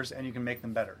blockers and you can make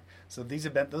them better. So those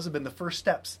have been the first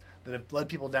steps that have led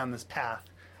people down this path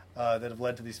that have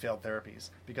led to these failed therapies.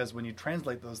 Because when you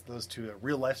translate those to a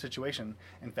real life situation,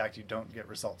 in fact, you don't get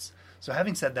results. So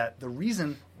having said that, the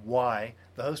reason why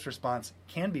the host response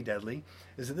can be deadly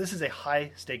is that this is a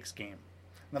high stakes game.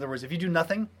 In other words, if you do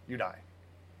nothing, you die.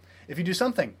 If you do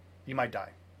something, you might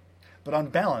die. But on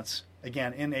balance,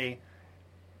 again, in the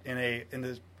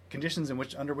conditions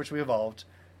under which we evolved,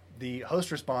 the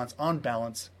host response on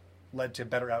balance led to a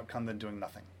better outcome than doing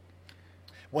nothing.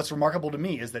 What's remarkable to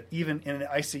me is that even in an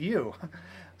ICU,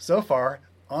 so far,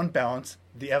 on balance,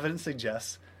 the evidence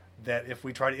suggests that if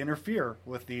we try to interfere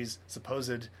with these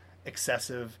supposed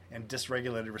excessive and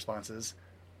dysregulated responses,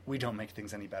 we don't make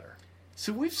things any better.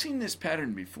 So we've seen this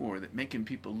pattern before, that making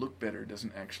people look better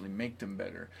doesn't actually make them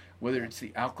better. Whether it's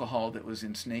the alcohol that was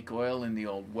in snake oil in the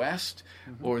Old West,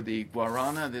 or the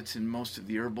guarana that's in most of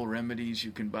the herbal remedies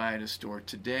you can buy at a store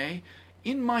today.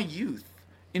 In my youth,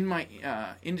 in my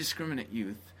indiscriminate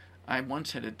youth, I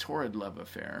once had a torrid love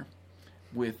affair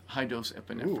with high-dose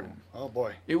epinephrine. Ooh, oh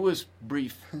boy. It was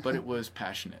brief, but it was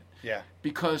passionate. Yeah.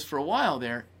 Because for a while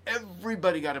there,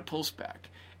 everybody got a pulse back.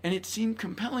 And it seemed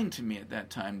compelling to me at that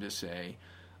time to say,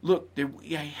 look,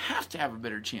 I have to have a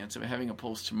better chance of having a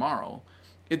pulse tomorrow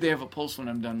if they have a pulse when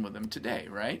I'm done with them today,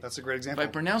 right? That's a great example. If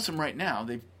I pronounce them right now,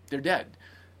 they're dead.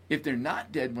 If they're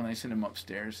not dead when I send them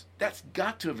upstairs, that's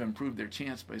got to have improved their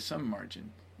chance by some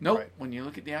margin. Nope, right. When you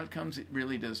look at the outcomes, it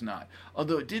really does not.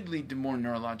 Although it did lead to more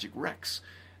neurologic wrecks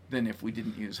than if we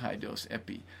didn't use high-dose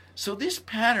epi. So this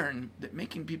pattern that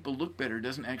making people look better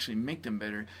doesn't actually make them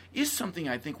better is something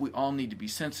I think we all need to be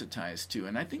sensitized to.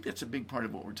 And I think that's a big part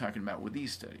of what we're talking about with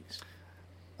these studies.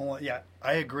 Well, yeah,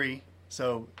 I agree.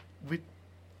 So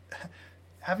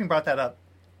having brought that up,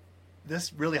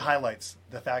 this really highlights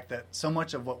the fact that so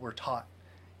much of what we're taught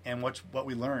and what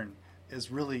we learn is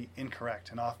really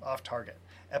incorrect and off target.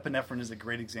 Epinephrine is a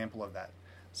great example of that.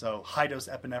 So high-dose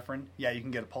epinephrine, yeah, you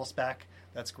can get a pulse back.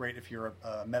 That's great if you're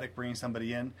a medic bringing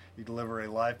somebody in. You deliver a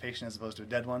live patient as opposed to a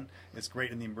dead one. It's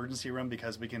great in the emergency room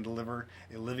because we can deliver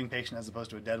a living patient as opposed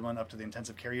to a dead one up to the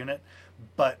intensive care unit.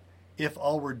 But if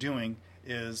all we're doing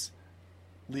is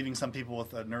leaving some people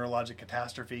with a neurologic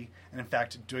catastrophe, and in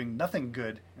fact doing nothing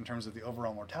good in terms of the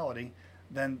overall mortality,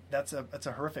 then that's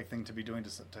a horrific thing to be doing to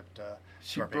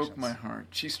She our broke patients. my heart.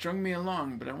 She strung me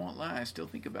along, but I won't lie, I still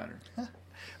think about her.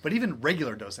 But even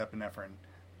regular dose epinephrine,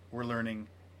 we're learning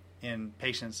in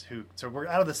patients who, so we're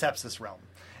out of the sepsis realm,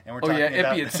 and we're talking about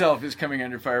epi itself is coming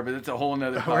under fire, but that's a whole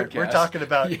nother podcast. we're talking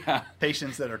about Yeah.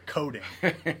 patients that are coding.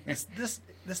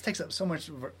 This takes up so much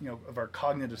of our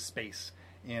cognitive space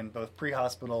in both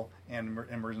pre-hospital and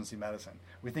emergency medicine.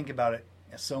 We think about it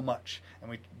so much,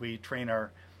 and we train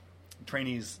our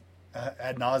trainees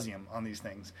ad nauseum on these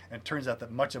things. And it turns out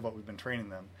that much of what we've been training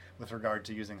them with regard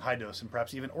to using high dose and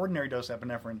perhaps even ordinary dose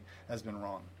epinephrine has been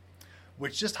wrong,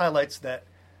 which just highlights that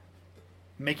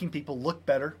making people look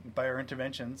better by our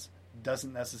interventions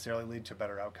doesn't necessarily lead to a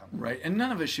better outcome. Right, and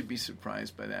none of us should be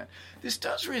surprised by that. This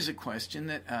does raise a question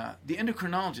that the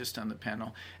endocrinologist on the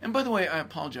panel, and by the way, I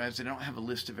apologize, I don't have a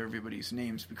list of everybody's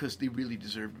names because they really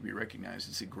deserve to be recognized.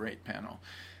 It's a great panel.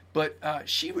 But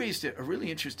she raised a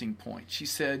really interesting point. She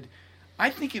said, I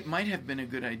think it might have been a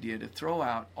good idea to throw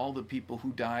out all the people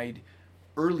who died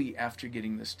early after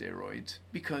getting the steroids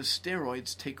because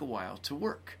steroids take a while to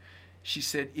work. She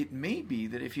said it may be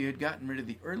that if you had gotten rid of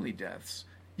the early deaths,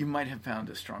 you might have found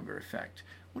a stronger effect.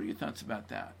 What are your thoughts about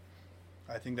that?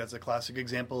 I think that's a classic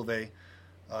example of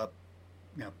a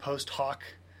post hoc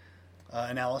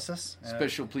analysis.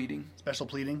 Special pleading? Special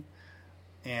pleading.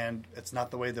 And it's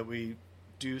not the way that we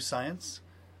do science,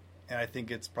 and I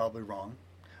think it's probably wrong.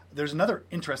 There's another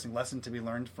interesting lesson to be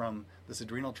learned from this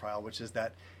adrenal trial, which is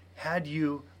that had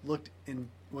you looked in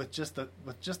with just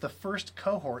the first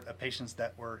cohort of patients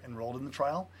that were enrolled in the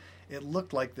trial, it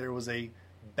looked like there was a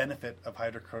benefit of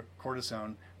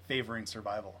hydrocortisone favoring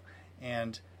survival.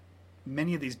 And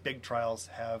many of these big trials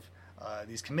have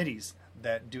these committees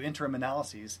that do interim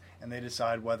analyses, and they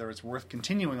decide whether it's worth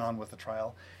continuing on with the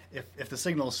trial. If the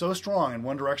signal is so strong in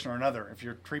one direction or another, if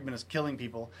your treatment is killing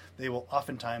people, they will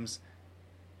oftentimes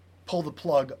pull the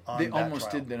plug on that trial. They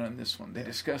almost did that on this one. They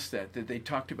discussed that they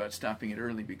talked about stopping it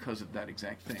early because of that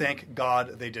exact thing. Thank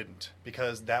God they didn't,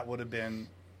 because that would have been,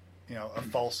 a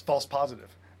false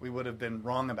positive. We would have been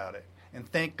wrong about it. And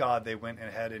thank God they went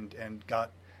ahead and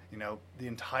got, the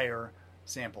entire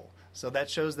sample. So that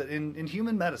shows that in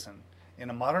human medicine, in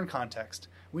a modern context,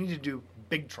 we need to do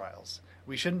big trials.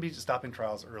 We shouldn't be stopping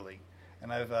trials early.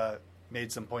 And I've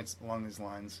made some points along these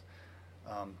lines,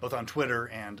 both on Twitter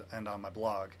and on my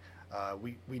blog.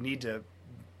 We need to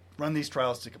run these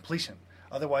trials to completion.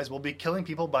 Otherwise, we'll be killing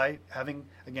people by having,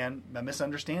 again, a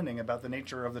misunderstanding about the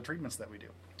nature of the treatments that we do.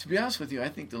 To be honest with you, I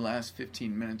think the last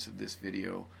 15 minutes of this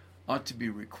video ought to be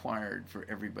required for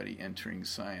everybody entering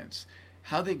science.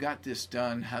 How they got this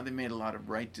done, how they made a lot of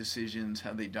right decisions,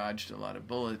 how they dodged a lot of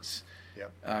bullets.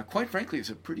 Yep. Quite frankly, it's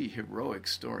a pretty heroic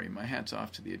story. My hat's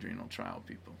off to the adrenal trial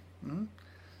people. Mm-hmm.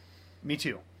 Me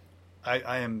too.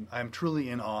 I am truly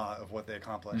in awe of what they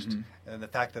accomplished. Mm-hmm. And the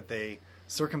fact that they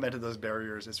circumvented those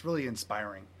barriers is really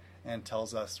inspiring and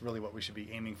tells us really what we should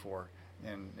be aiming for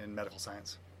in medical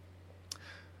science.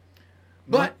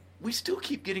 But we still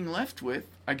keep getting left with,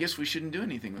 I guess we shouldn't do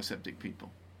anything with septic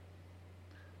people.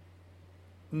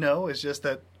 No, it's just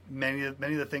that many of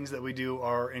the things that we do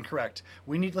are incorrect.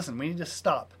 We need to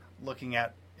stop looking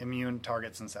at immune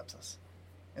targets in sepsis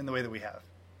in the way that we have.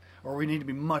 Or we need to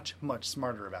be much, much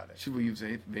smarter about it. Should we use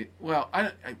well,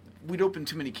 we'd open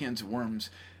too many cans of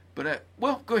worms. But,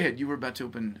 go ahead. You were about to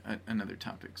open another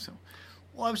topic. So,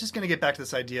 well, I was just going to get back to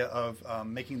this idea of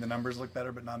making the numbers look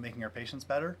better but not making our patients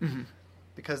better. Mm-hmm.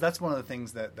 Because that's one of the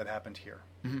things that happened here.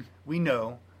 Mm-hmm. We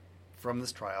know from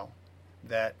this trial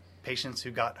that patients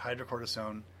who got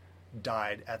hydrocortisone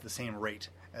died at the same rate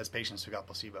as patients who got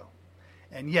placebo.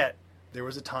 And yet, there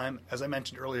was a time, as I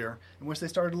mentioned earlier, in which they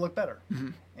started to look better.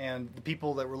 Mm-hmm. And the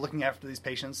people that were looking after these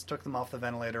patients took them off the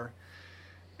ventilator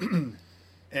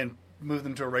and moved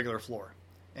them to a regular floor.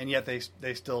 And yet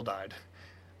they still died.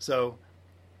 So,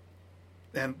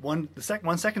 and one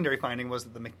secondary finding was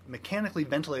that the mechanically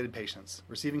ventilated patients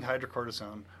receiving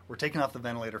hydrocortisone were taken off the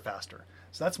ventilator faster.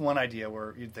 So that's one idea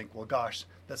where you'd think, well, gosh,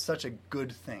 that's such a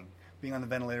good thing. Being on the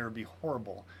ventilator would be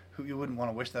horrible. You wouldn't want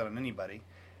to wish that on anybody.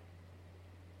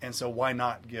 And so why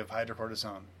not give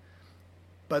hydrocortisone?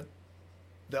 But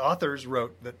the authors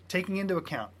wrote that taking into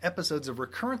account episodes of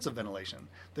recurrence of ventilation,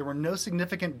 there were no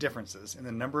significant differences in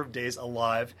the number of days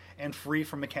alive and free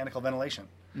from mechanical ventilation.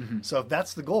 Mm-hmm. So if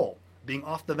that's the goal, being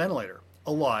off the ventilator,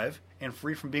 alive and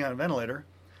free from being on a ventilator,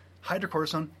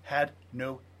 hydrocortisone had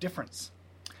no difference.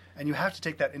 And you have to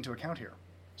take that into account here.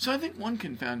 So I think one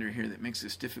confounder here that makes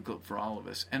this difficult for all of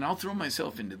us, and I'll throw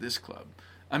myself into this club.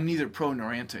 I'm neither pro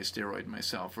nor anti-steroid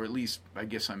myself, or at least I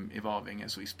guess I'm evolving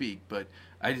as we speak, but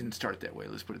I didn't start that way,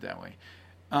 let's put it that way.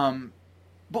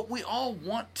 But we all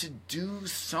want to do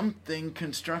something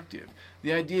constructive.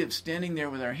 The idea of standing there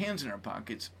with our hands in our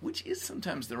pockets, which is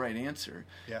sometimes the right answer,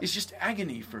 is just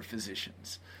agony for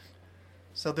physicians.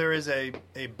 So there is a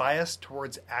bias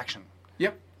towards action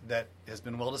Yep. that has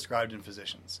been well described in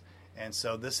physicians. And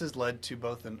so this has led to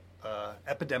both an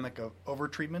epidemic of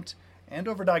overtreatment and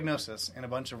overdiagnosis in a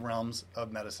bunch of realms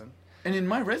of medicine. And in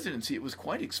my residency, it was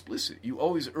quite explicit. You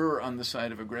always err on the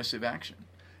side of aggressive action.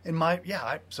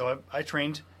 I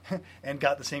trained and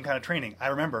got the same kind of training. I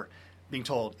remember being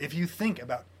told, if you think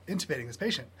about intubating this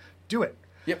patient, do it.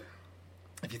 Yep.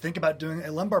 If you think about doing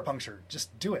a lumbar puncture,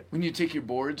 just do it. When you take your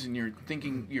boards and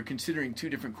you're considering two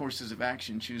different courses of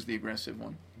action, choose the aggressive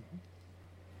one.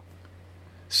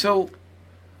 So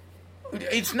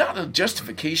it's not a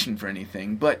justification for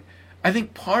anything, but I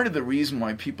think part of the reason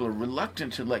why people are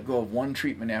reluctant to let go of one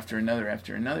treatment after another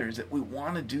is that we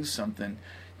want to do something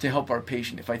to help our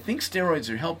patient. If I think steroids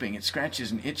are helping, it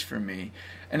scratches an itch for me.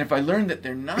 And if I learn that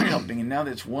they're not helping, and now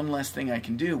that's one less thing I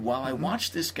can do while I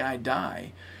watch this guy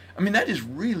die, I mean, that is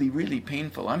really, really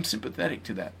painful. I'm sympathetic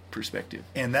to that perspective.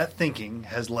 And that thinking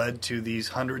has led to these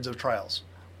hundreds of trials,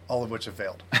 all of which have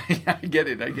failed. I get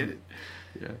it.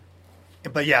 Yeah.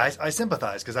 But yeah, I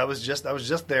sympathize because I was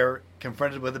just there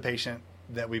confronted with a patient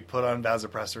that we put on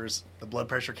vasopressors. The blood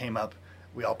pressure came up.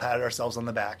 We all patted ourselves on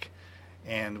the back,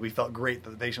 and we felt great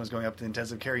that the patient was going up to the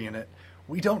intensive care unit.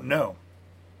 We don't know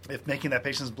if making that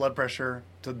patient's blood pressure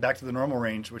back to the normal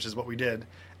range, which is what we did,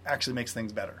 actually makes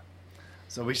things better.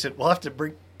 So we'll have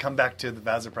to come back to the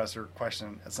vasopressor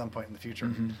question at some point in the future.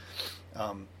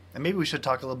 Mm-hmm. And maybe we should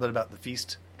talk a little bit about the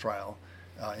FEAST trial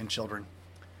in children.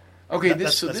 Okay,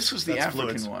 this was the African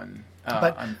fluids. one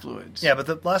on fluids. Yeah, but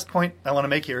the last point I want to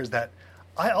make here is that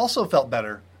I also felt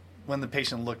better when the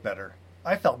patient looked better.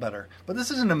 I felt better. But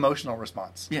this is an emotional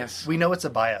response. Yes. We know it's a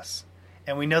bias,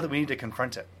 and we know that we need to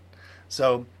confront it.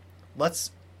 So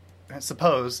let's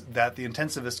suppose that the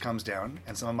intensivist comes down,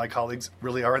 and some of my colleagues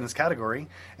really are in this category,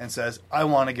 and says, I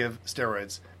want to give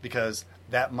steroids because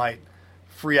that might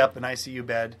free up an ICU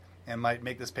bed and might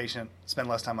make this patient spend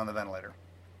less time on the ventilator.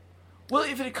 Well,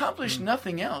 if it accomplished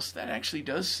nothing else, that actually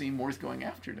does seem worth going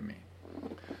after to me.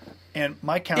 And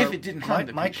my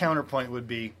counterpoint would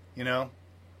be,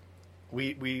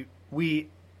 we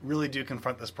really do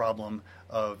confront this problem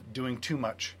of doing too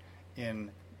much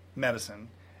in medicine,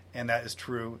 and that is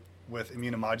true with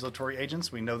immunomodulatory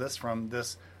agents. We know this from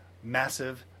this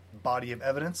massive body of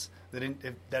evidence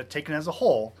that taken as a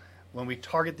whole, when we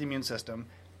target the immune system,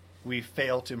 we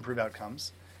fail to improve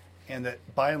outcomes. And that,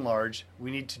 by and large,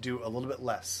 we need to do a little bit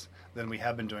less than we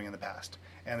have been doing in the past.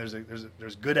 And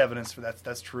there's good evidence for that.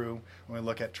 That's true when we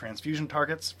look at transfusion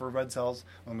targets for red cells,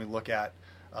 when we look at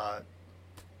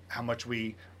how much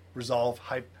we resolve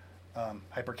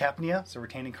hypercapnia, so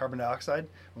retaining carbon dioxide.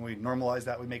 When we normalize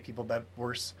that, we make people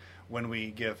worse. When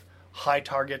we give high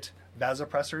target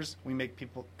vasopressors, we make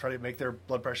people try to make their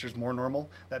blood pressures more normal.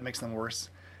 That makes them worse.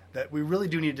 That we really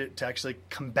do need to actually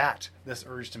combat this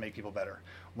urge to make people better.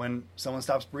 When someone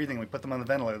stops breathing, we put them on the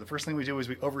ventilator. The first thing we do is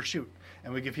we overshoot,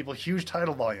 and we give people huge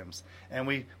tidal volumes, and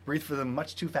we breathe for them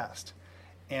much too fast.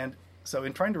 And so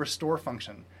in trying to restore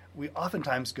function, we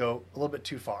oftentimes go a little bit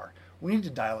too far. We need to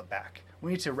dial it back.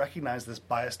 We need to recognize this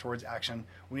bias towards action.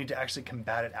 We need to actually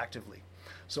combat it actively.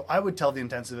 So I would tell the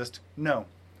intensivist, no,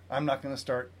 I'm not going to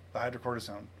start the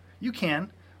hydrocortisone. You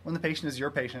can when the patient is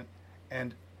your patient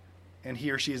and he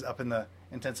or she is up in the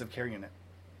intensive care unit.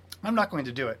 I'm not going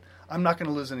to do it. I'm not going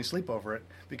to lose any sleep over it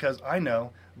because I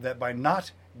know that by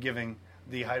not giving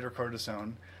the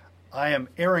hydrocortisone, I am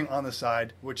erring on the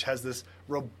side which has this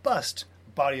robust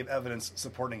body of evidence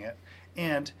supporting it.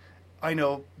 And I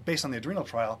know, based on the adrenal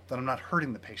trial, that I'm not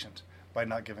hurting the patient by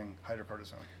not giving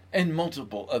hydrocortisone. And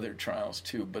multiple other trials,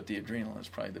 too, but the adrenal is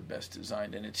probably the best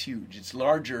designed, and it's huge. It's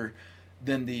larger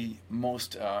than the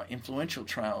most influential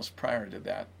trials prior to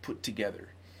that put together.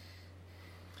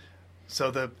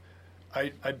 So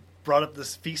I brought up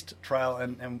this FEAST trial,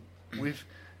 and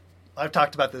I've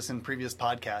talked about this in previous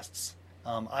podcasts.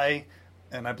 I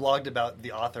blogged about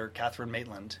the author Catherine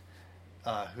Maitland,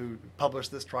 who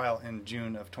published this trial in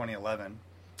June of 2011,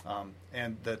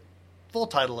 and the full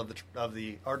title of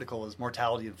the article is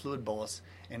 "Mortality and Fluid Bolus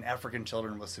in African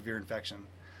Children with Severe Infection."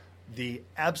 The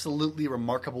absolutely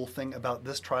remarkable thing about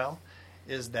this trial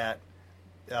is that,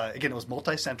 again, it was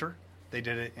multi-center, They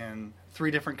did it in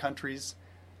 3 different countries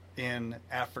in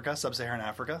Africa, sub-Saharan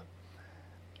Africa.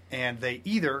 And they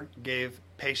either gave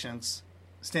patients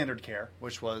standard care,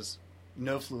 which was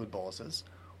no fluid boluses,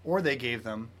 or they gave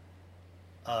them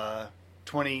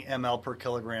 20 ml per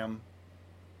kilogram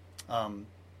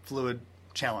fluid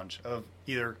challenge of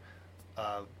either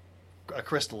a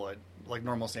crystalloid, like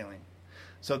normal saline.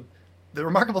 So the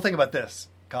remarkable thing about this,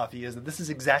 Coffee, is that this is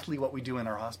exactly what we do in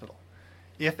our hospital.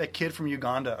 If a kid from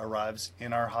Uganda arrives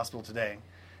in our hospital today,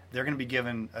 they're going to be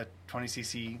given a 20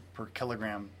 cc per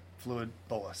kilogram fluid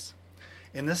bolus.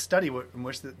 In this study, in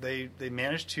which they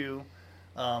managed to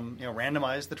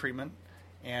randomize the treatment,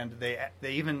 and they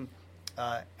even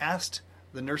asked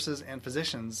the nurses and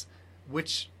physicians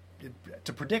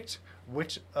to predict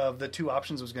which of the 2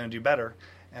 options was going to do better,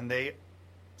 and they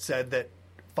said that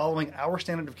following our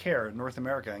standard of care in North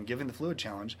America and giving the fluid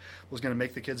challenge was going to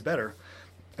make the kids better.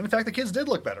 And in fact, the kids did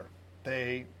look better.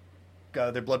 Their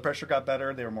blood pressure got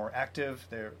better. They were more active.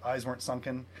 Their eyes weren't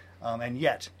sunken. And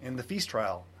yet, in the FEAST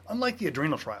trial, unlike the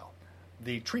adrenal trial,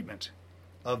 the treatment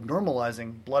of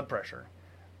normalizing blood pressure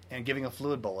and giving a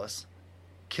fluid bolus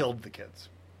killed the kids.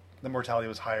 The mortality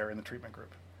was higher in the treatment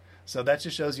group. So that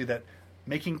just shows you that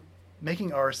making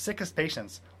our sickest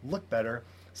patients look better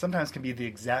sometimes can be the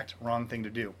exact wrong thing to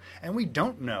do. And we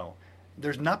don't know.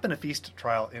 There's not been a FEAST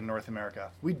trial in North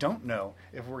America. We don't know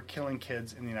if we're killing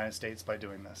kids in the United States by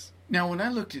doing this. Now, when I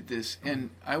looked at this, and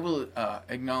I will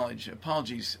acknowledge,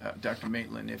 apologies, Dr.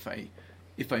 Maitland, if I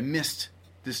missed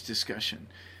this discussion,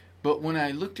 but when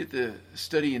I looked at the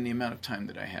study and the amount of time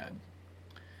that I had,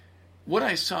 what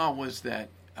I saw was that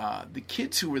the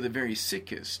kids who were the very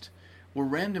sickest were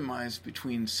randomized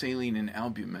between saline and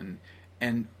albumin,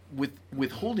 and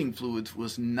withholding fluids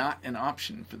was not an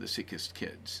option for the sickest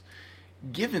kids.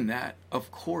 Given that,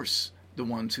 of course, the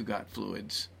ones who got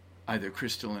fluids, either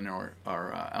crystalline or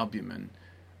albumin,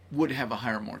 would have a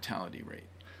higher mortality rate.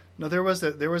 No, there was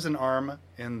an arm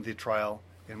in the trial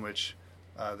in which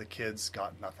the kids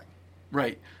got nothing.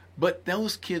 Right, but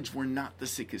those kids were not the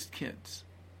sickest kids.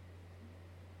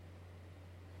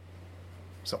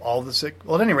 So all the sick.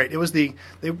 Well, at any rate, it was they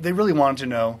really wanted to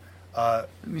know.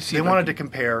 They wanted to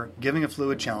compare giving a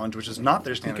fluid challenge, which is not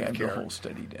their standard of care, the whole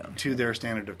study down, to their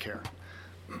standard of care.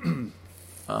 So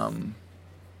I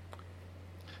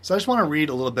just want to read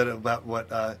a little bit about what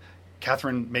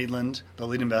Catherine Maitland, the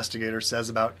lead investigator, says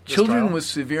about this children trial. with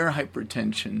severe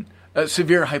hypotension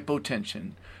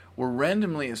were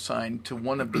randomly assigned to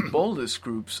one of the bolus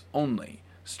groups only,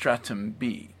 stratum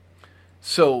B.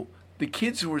 So the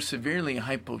kids who were severely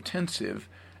hypotensive,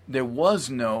 there was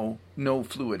no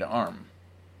fluid arm.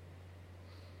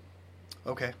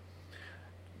 Okay.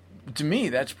 To me,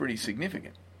 that's pretty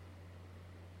significant.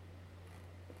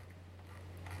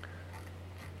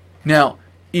 Now,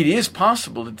 it is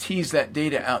possible to tease that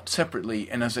data out separately,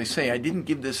 and as I say, I didn't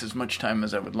give this as much time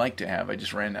as I would like to have. I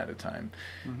just ran out of time.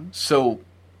 Mm-hmm. So,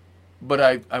 but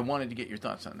I wanted to get your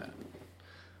thoughts on that.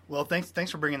 Well, thanks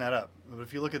for bringing that up.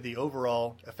 If you look at the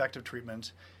overall effective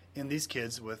treatment in these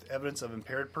kids with evidence of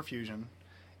impaired perfusion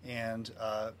and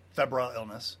febrile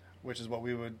illness, which is what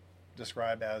we would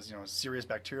describe as serious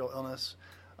bacterial illness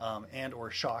and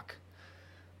or shock,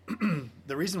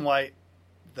 the reason why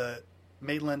the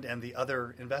Maitland and the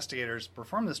other investigators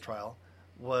performed this trial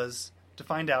was to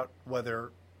find out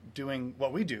whether doing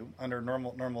what we do under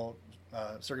normal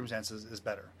circumstances is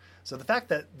better. So the fact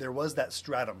that there was that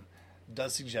stratum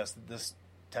does suggest that this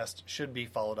test should be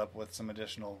followed up with some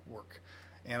additional work.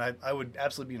 And I would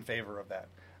absolutely be in favor of that.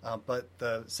 But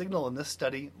the signal in this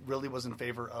study really was in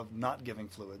favor of not giving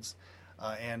fluids.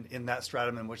 And in that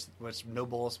stratum in which no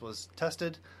bolus was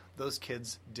tested, those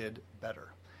kids did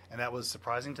better. And that was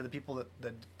surprising to the people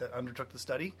that undertook the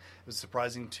study. It was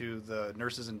surprising to the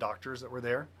nurses and doctors that were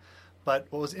there. But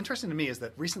what was interesting to me is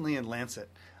that recently in Lancet,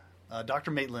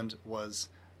 Dr. Maitland was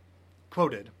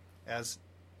quoted as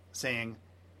saying,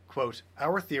 quote,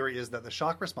 "Our theory is that the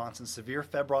shock response in severe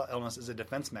febrile illness is a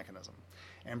defense mechanism,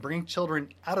 and bringing children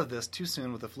out of this too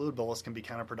soon with a fluid bolus can be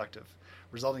counterproductive,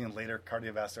 resulting in later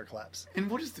cardiovascular collapse." And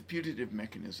what is the putative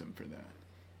mechanism for that?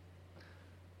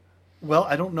 Well,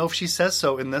 I don't know if she says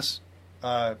so in this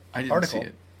I didn't article. see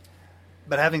it.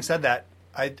 But having said that,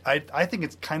 I think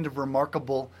it's kind of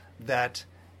remarkable that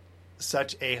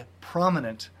such a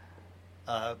prominent,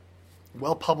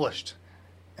 well-published,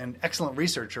 and excellent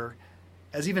researcher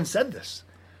has even said this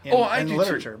in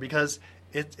literature, because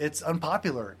it's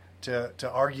unpopular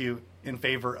to argue in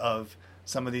favor of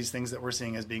some of these things that we're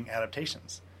seeing as being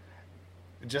adaptations.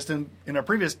 Just in our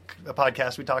previous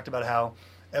podcast, we talked about how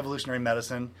evolutionary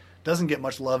medicine, doesn't get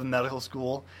much love in medical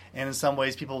school, and in some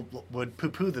ways people would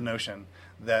poo-poo the notion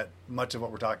that much of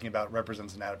what we're talking about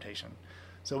represents an adaptation.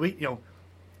 So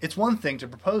it's one thing to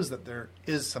propose that there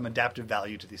is some adaptive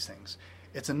value to these things.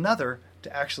 It's another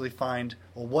to actually find,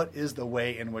 well, what is the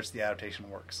way in which the adaptation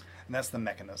works? And that's the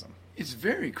mechanism. It's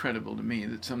very credible to me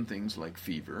that some things like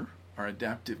fever are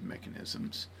adaptive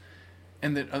mechanisms,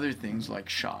 and that other things like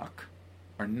shock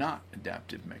are not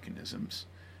adaptive mechanisms.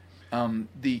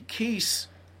 The case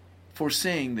for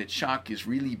saying that shock is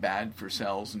really bad for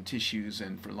cells and tissues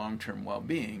and for long-term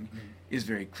well-being is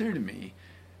very clear to me.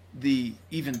 The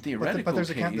even theoretical but there's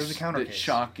case a counter that case.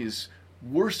 Shock is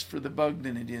worse for the bug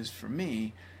than it is for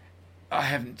me, I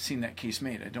haven't seen that case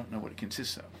made. I don't know what it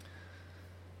consists of.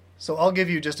 So I'll give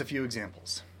you just a few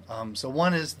examples. So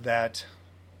one is that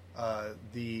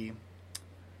the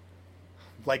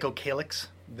glycocalyx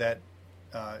that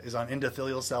is on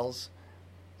endothelial cells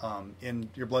in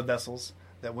your blood vessels,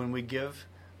 that when we give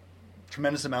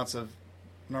tremendous amounts of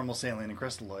normal saline and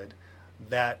crystalloid,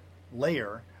 that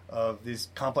layer of these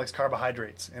complex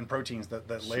carbohydrates and proteins that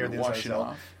layer the inside of the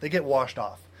cell, they get washed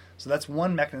off. So that's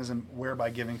one mechanism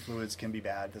whereby giving fluids can be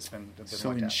bad. That's been so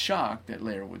looked in at. shock, that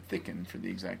layer would thicken for the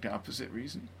exact opposite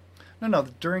reason. No.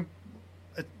 During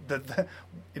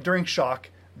shock,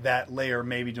 that layer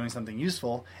may be doing something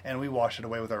useful, and we wash it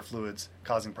away with our fluids,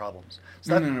 causing problems.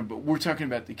 So No. But we're talking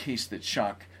about the case that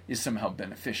shock is somehow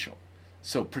beneficial.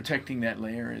 So protecting that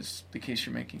layer is the case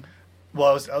you're making?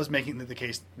 Well, I was making the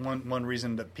case, one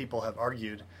reason that people have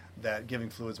argued that giving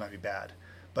fluids might be bad.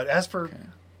 But as for... Okay.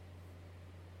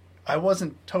 I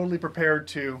wasn't totally prepared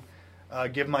to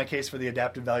give my case for the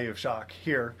adaptive value of shock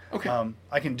here. Okay.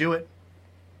 I can do it.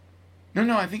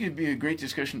 No, I think it'd be a great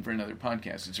discussion for another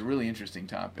podcast. It's a really interesting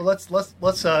topic. Well,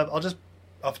 let's I'll just,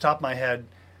 off the top of my head,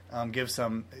 give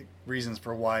some reasons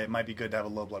for why it might be good to have a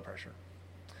low blood pressure.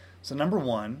 So number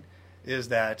one is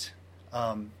that,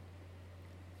 and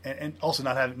also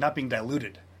not being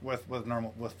diluted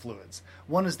with fluids.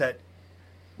 One is that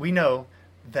we know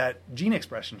that gene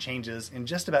expression changes in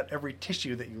just about every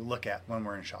tissue that you look at when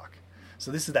we're in shock. So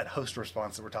this is that host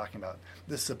response that we're talking about,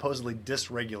 this supposedly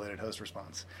dysregulated host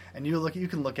response. And you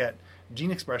can look at gene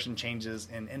expression changes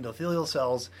in endothelial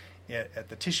cells, at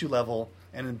the tissue level,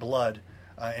 and in blood,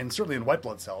 and certainly in white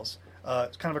blood cells,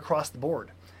 kind of across the board.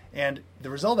 And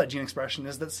the result of that gene expression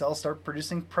is that cells start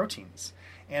producing proteins.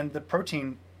 And the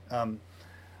protein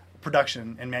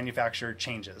production and manufacture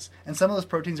changes. And some of those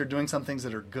proteins are doing some things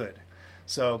that are good.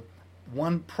 So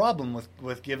one problem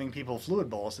with giving people fluid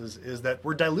boluses is that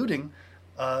we're diluting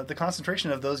the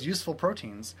concentration of those useful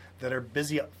proteins that are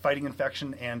busy fighting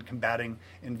infection and combating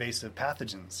invasive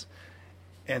pathogens.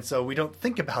 And so we don't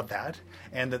think about that,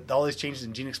 and that all these changes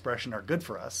in gene expression are good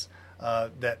for us,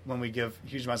 that when we give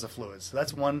huge amounts of fluids. So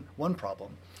that's one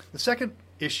problem. The second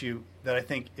issue that I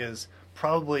think is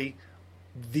probably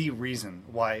the reason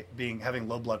why having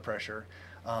low blood pressure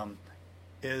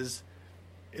is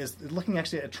looking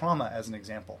actually at trauma as an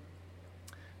example.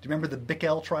 Do you remember the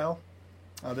Bickel trial?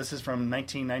 This is from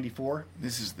 1994.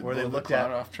 This is the where they looked at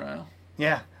off trial?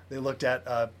 Yeah, they looked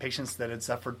at patients that had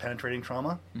suffered penetrating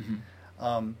trauma.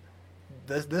 Mm-hmm.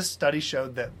 This study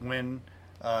showed that when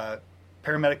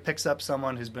paramedic picks up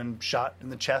someone who's been shot in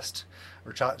the chest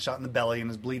or shot in the belly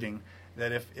and is bleeding,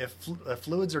 that if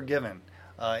fluids are given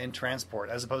in transport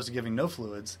as opposed to giving no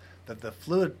fluids, that the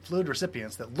fluid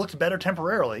recipients that looked better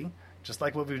temporarily, just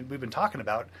like what we've been talking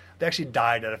about, they actually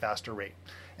died at a faster rate.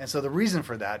 And so the reason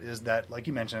for that is that, like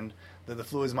you mentioned, that the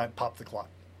fluids might pop the clot.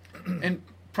 And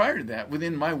prior to that,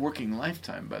 within my working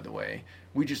lifetime, by the way,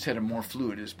 we just had a more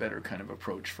fluid is better kind of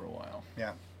approach for a while.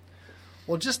 Yeah.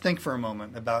 Well, just think for a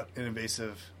moment about an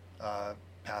invasive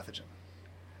pathogen.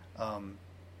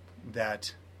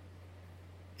 That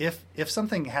if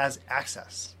something has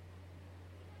access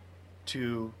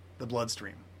to the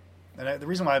bloodstream, and the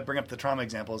reason why I bring up the trauma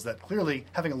example is that clearly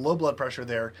having a low blood pressure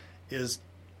there is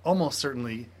almost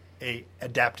certainly a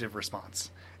adaptive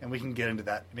response. And we can get into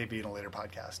that maybe in a later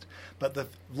podcast. But the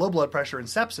low blood pressure in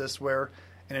sepsis, where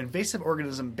an invasive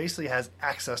organism basically has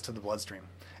access to the bloodstream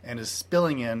and is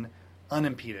spilling in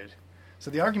unimpeded.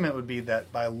 So the argument would be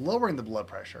that by lowering the blood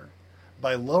pressure,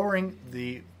 by lowering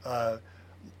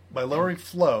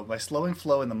flow, by slowing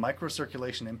flow in the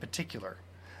microcirculation in particular,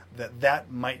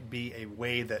 that might be a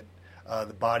way that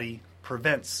the body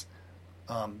prevents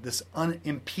this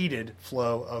unimpeded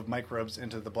flow of microbes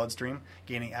into the bloodstream,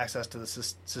 gaining access to the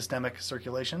systemic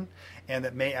circulation, and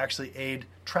that may actually aid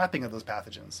trapping of those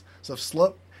pathogens. So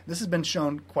this has been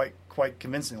shown quite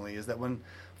convincingly, is that when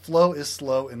flow is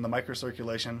slow in the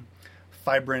microcirculation,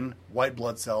 fibrin, white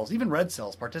blood cells, even red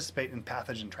cells participate in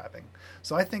pathogen trapping.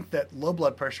 So I think that low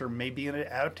blood pressure may be an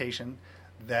adaptation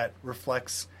that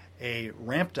reflects a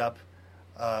ramped up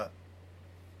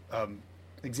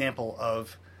example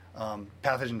of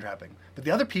pathogen trapping. But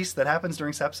the other piece that happens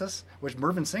during sepsis, which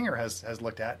Mervyn Singer has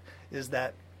looked at, is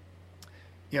that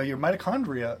your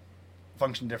mitochondria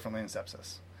function differently in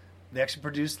sepsis. They actually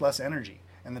produce less energy,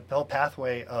 and the whole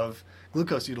pathway of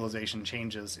glucose utilization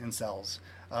changes in cells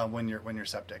when you're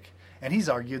septic. And he's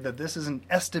argued that this is an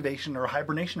estivation or a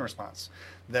hibernation response,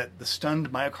 that the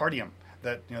stunned myocardium,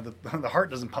 that the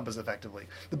heart doesn't pump as effectively,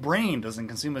 the brain doesn't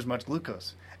consume as much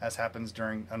glucose as happens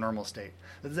during a normal state.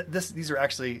 These are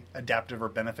actually adaptive or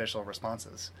beneficial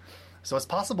responses. So it's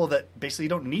possible that basically you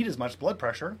don't need as much blood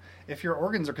pressure if your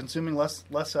organs are consuming less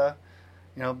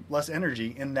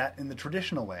energy in the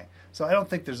traditional way. So I don't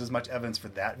think there's as much evidence for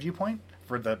that viewpoint,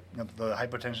 for the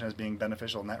hypotension as being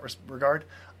beneficial in that regard.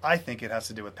 I think it has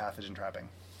to do with pathogen trapping.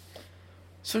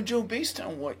 So Joe, based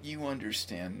on what you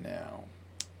understand now,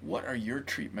 what are your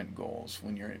treatment goals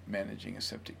when you're managing a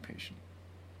septic patient?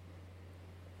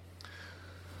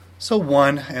 So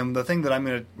one, and the thing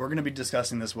that we're going to be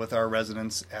discussing this with our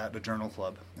residents at the Journal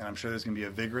Club, and I'm sure there's going to be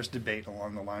a vigorous debate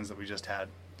along the lines that we just had.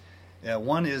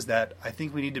 One is that I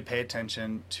think we need to pay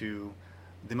attention to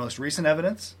the most recent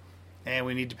evidence, and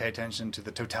we need to pay attention to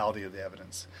the totality of the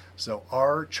evidence. So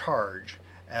our charge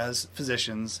as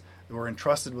physicians who are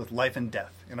entrusted with life and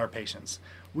death in our patients,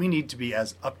 we need to be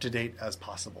as up-to-date as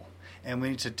possible. And we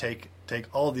need to take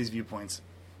all of these viewpoints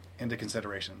into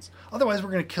considerations. Otherwise,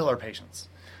 we're going to kill our patients.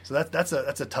 So that's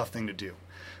a tough thing to do.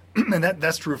 And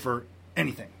that's true for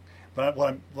anything. But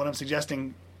what I'm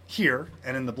suggesting here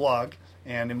and in the blog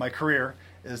and in my career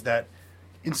is that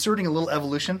inserting a little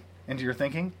evolution into your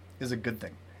thinking is a good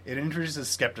thing. It introduces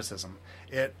skepticism.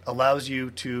 It allows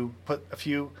you to put a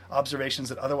few observations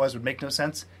that otherwise would make no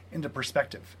sense into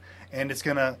perspective. And it's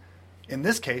going to, in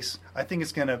this case, I think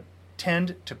it's going to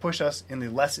tend to push us in the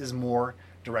less is more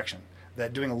direction,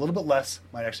 that doing a little bit less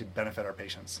might actually benefit our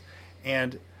patients.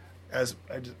 And as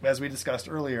we discussed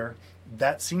earlier,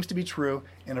 that seems to be true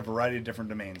in a variety of different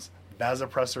domains.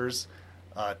 Vasopressors,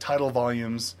 tidal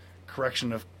volumes,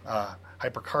 correction of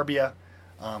hypercarbia,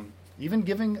 even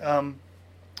giving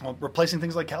replacing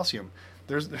things like calcium.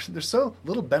 There's so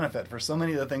little benefit for so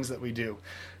many of the things that we do,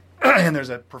 and there's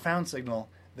a profound signal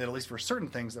that at least for certain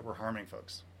things that we're harming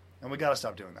folks, and we got to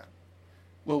stop doing that.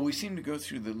 Well, we seem to go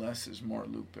through the less is more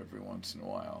loop every once in a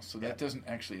while, so that doesn't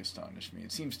actually astonish me.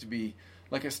 It seems to be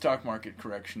like a stock market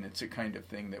correction. It's a kind of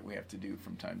thing that we have to do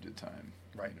from time to time.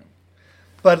 Right.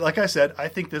 But like I said, I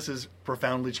think this is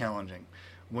profoundly challenging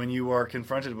when you are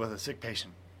confronted with a sick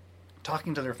patient,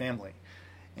 talking to their family,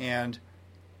 and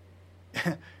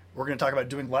we're going to talk about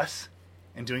doing less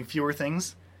and doing fewer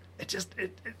things. It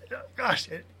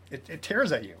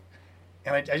tears at you.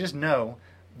 And I just know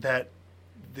that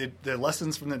the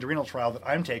lessons from the adrenal trial that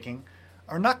I'm taking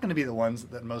are not going to be the ones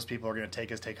that most people are going to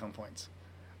take as take-home points.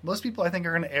 Most people, I think,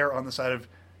 are going to err on the side of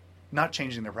not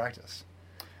changing their practice.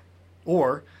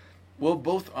 Or, well,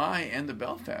 both I and the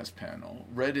Belfast panel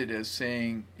read it as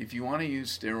saying, if you want to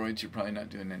use steroids, you're probably not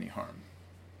doing any harm.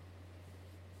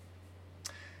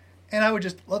 And I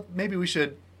would maybe we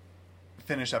should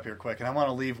finish up here quick, and I want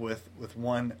to leave with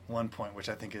one point, which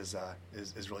I think is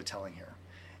really telling here,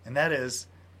 and that is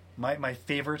my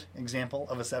favorite example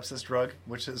of a sepsis drug,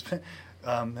 which has been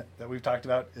that we've talked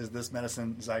about, is this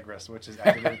medicine Xigris, which is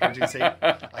activated protein C.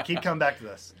 I keep coming back to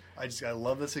this. I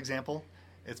love this example.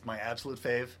 It's my absolute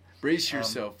fave. Brace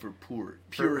yourself for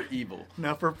pure evil.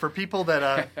 No, for people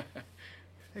that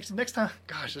next time.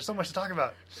 Gosh, there's so much to talk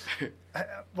about.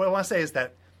 What I want to say is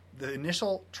that the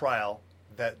initial trial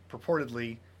that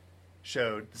purportedly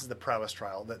showed, this is the Prowess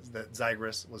trial, that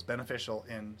Xigris was beneficial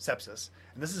in sepsis.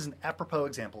 And this is an apropos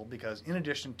example because in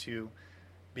addition to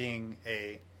being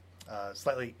a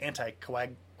slightly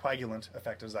anticoagulant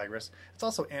effect of Xigris, it's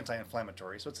also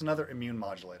anti-inflammatory, so it's another immune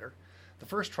modulator. The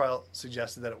first trial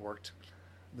suggested that it worked.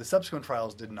 The subsequent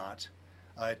trials did not.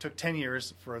 It took 10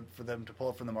 years for them to pull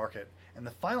it from the market. And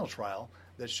the final trial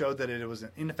that showed that it was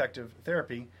an ineffective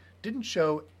therapy didn't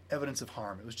show evidence of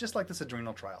harm. It was just like this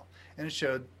adrenal trial. And it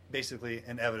showed basically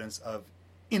an evidence of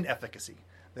inefficacy,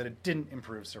 that it didn't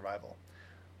improve survival.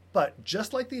 But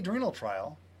just like the adrenal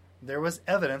trial, there was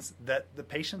evidence that the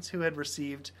patients who had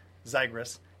received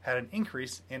Xigris had an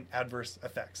increase in adverse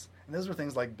effects. And those were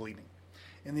things like bleeding.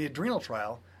 In the adrenal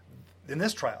trial, in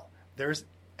this trial, there's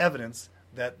evidence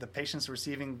that the patients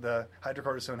receiving the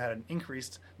hydrocortisone had an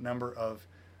increased number of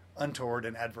untoward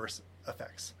and adverse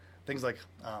effects. Things like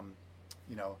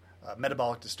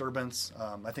metabolic disturbance.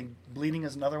 I think bleeding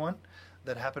is another one.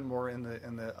 that happened more in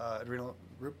the adrenal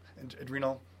group,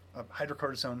 adrenal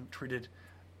hydrocortisone treated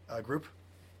group.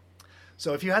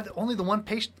 So if you had only the one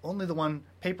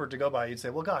paper to go by, you'd say,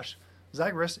 well, gosh,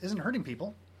 Zigorus isn't hurting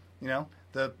people.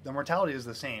 The mortality is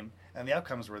the same and the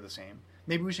outcomes were the same.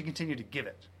 Maybe we should continue to give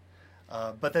it.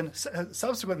 But then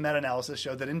subsequent meta-analysis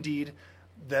showed that indeed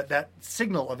that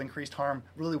signal of increased harm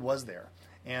really was there,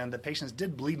 and the patients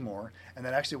did bleed more, and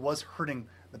that actually was hurting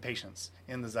the patients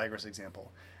in the Zigorus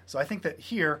example. So I think that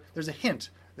here there's a hint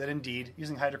that indeed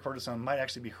using hydrocortisone might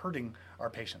actually be hurting our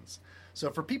patients. So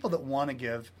for people that want to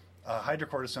give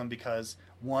hydrocortisone because,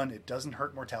 one, it doesn't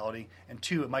hurt mortality, and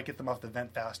two, it might get them off the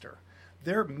vent faster,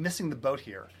 they're missing the boat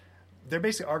here. They're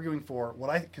basically arguing for what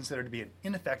I consider to be an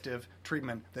ineffective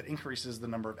treatment that increases the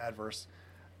number of adverse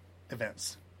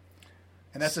events.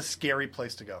 And that's a scary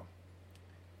place to go.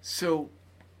 So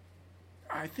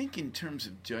I think in terms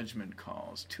of judgment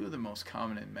calls, two of the most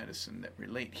common in medicine that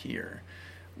relate here.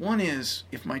 One is,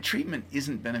 if my treatment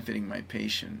isn't benefiting my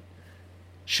patient,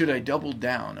 should I double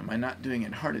down? Am I not doing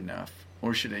it hard enough?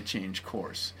 Or should I change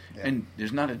course? Yeah. And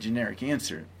there's not a generic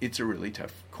answer. It's a really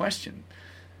tough question.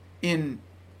 In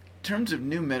terms of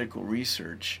new medical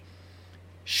research,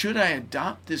 should I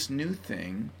adopt this new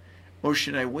thing, or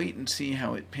should I wait and see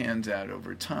how it pans out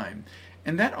over time?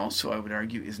 And that also, I would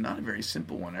argue, is not a very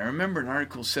simple one. I remember an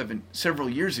article several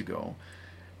years ago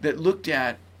that looked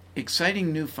at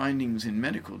exciting new findings in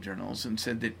medical journals and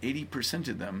said that 80%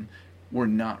 of them were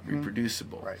not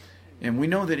reproducible. Right. And we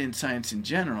know that in science in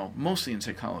general, mostly in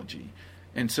psychology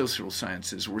and social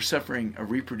sciences, we're suffering a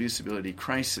reproducibility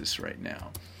crisis right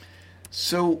now.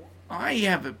 So I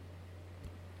have a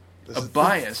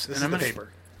bias. This is the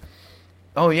paper.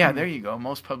 Oh yeah, there you go.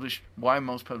 Why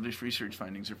most published research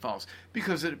findings are false,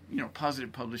 because of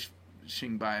positive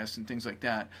publishing bias and things like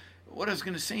that. What I was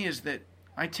going to say is that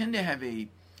I tend to have a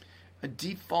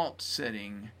default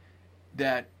setting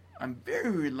that I'm very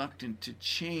reluctant to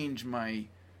change my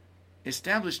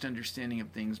established understanding of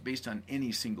things based on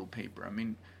any single paper. I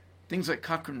mean, things like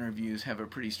Cochrane reviews have a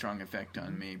pretty strong effect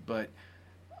on me, but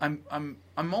I'm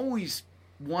always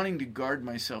wanting to guard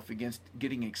myself against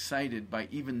getting excited by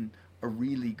even a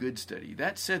really good study.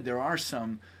 That said, there are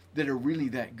some that are really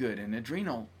that good, and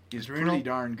adrenal is pretty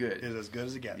darn good. It is as good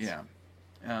as it gets. Yeah.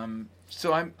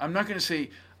 So I'm not going to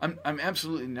say I'm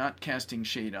absolutely not casting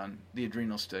shade on the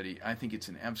adrenal study. I think it's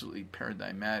an absolutely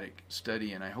paradigmatic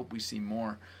study, and I hope we see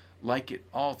more like it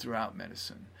all throughout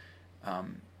medicine.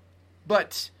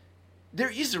 But there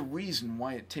is a reason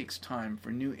why it takes time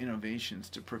for new innovations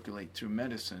to percolate through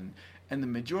medicine, and the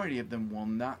majority of them will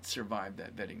not survive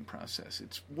that vetting process.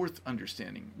 It's worth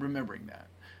understanding, remembering that.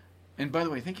 And by the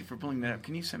way, thank you for pulling that up.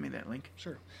 Can you send me that link?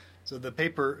 Sure. So the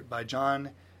paper by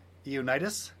John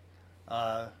Ioannidis,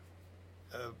 a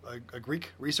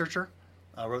Greek researcher,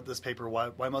 wrote this paper,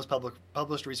 Why Most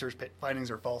Published Research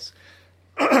Findings Are False.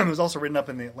 It was also written up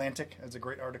in The Atlantic. It's a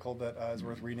great article that is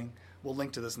worth reading. We'll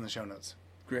link to this in the show notes.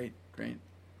 Great.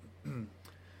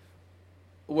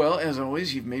 Well, as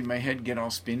always, you've made my head get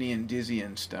all spinny and dizzy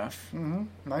and stuff. Mm-hmm.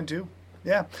 Mine too.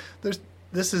 Yeah.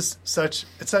 This is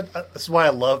why I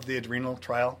love the adrenal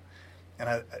trial,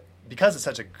 and because it's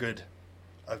such a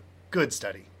good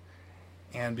study,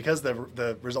 and because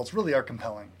the results really are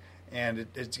compelling, and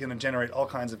it's going to generate all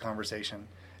kinds of conversation.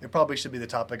 It probably should be the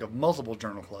topic of multiple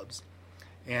journal clubs,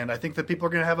 and I think that people are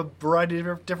going to have a variety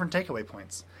of different takeaway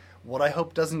points. What I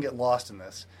hope doesn't get lost in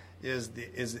this is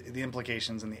the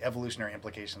implications and the evolutionary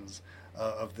implications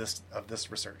of this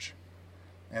research,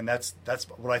 and that's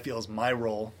what I feel is my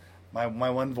role, my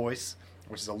one voice,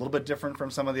 which is a little bit different from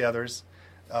some of the others,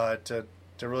 to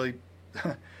really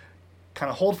kind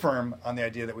of hold firm on the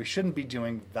idea that we shouldn't be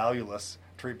doing valueless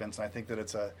treatments, and I think that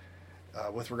it's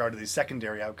with regard to these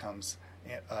secondary outcomes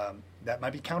that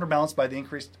might be counterbalanced by the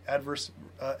increased adverse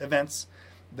events,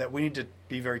 that we need to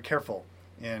be very careful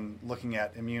in looking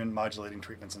at immune modulating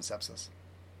treatments in sepsis.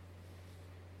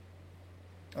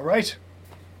 All right.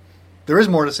 There is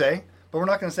more to say, but we're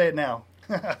not going to say it now.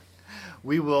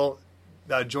 We will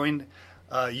join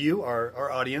you,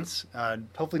 our audience,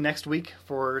 hopefully next week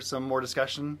for some more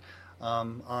discussion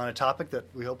on a topic that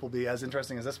we hope will be as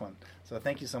interesting as this one. So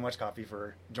thank you so much, Coffee,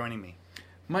 for joining me.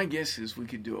 My guess is we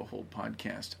could do a whole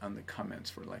podcast on the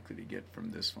comments we're likely to get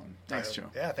from this one. Thanks, Joe.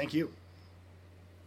 Yeah, thank you.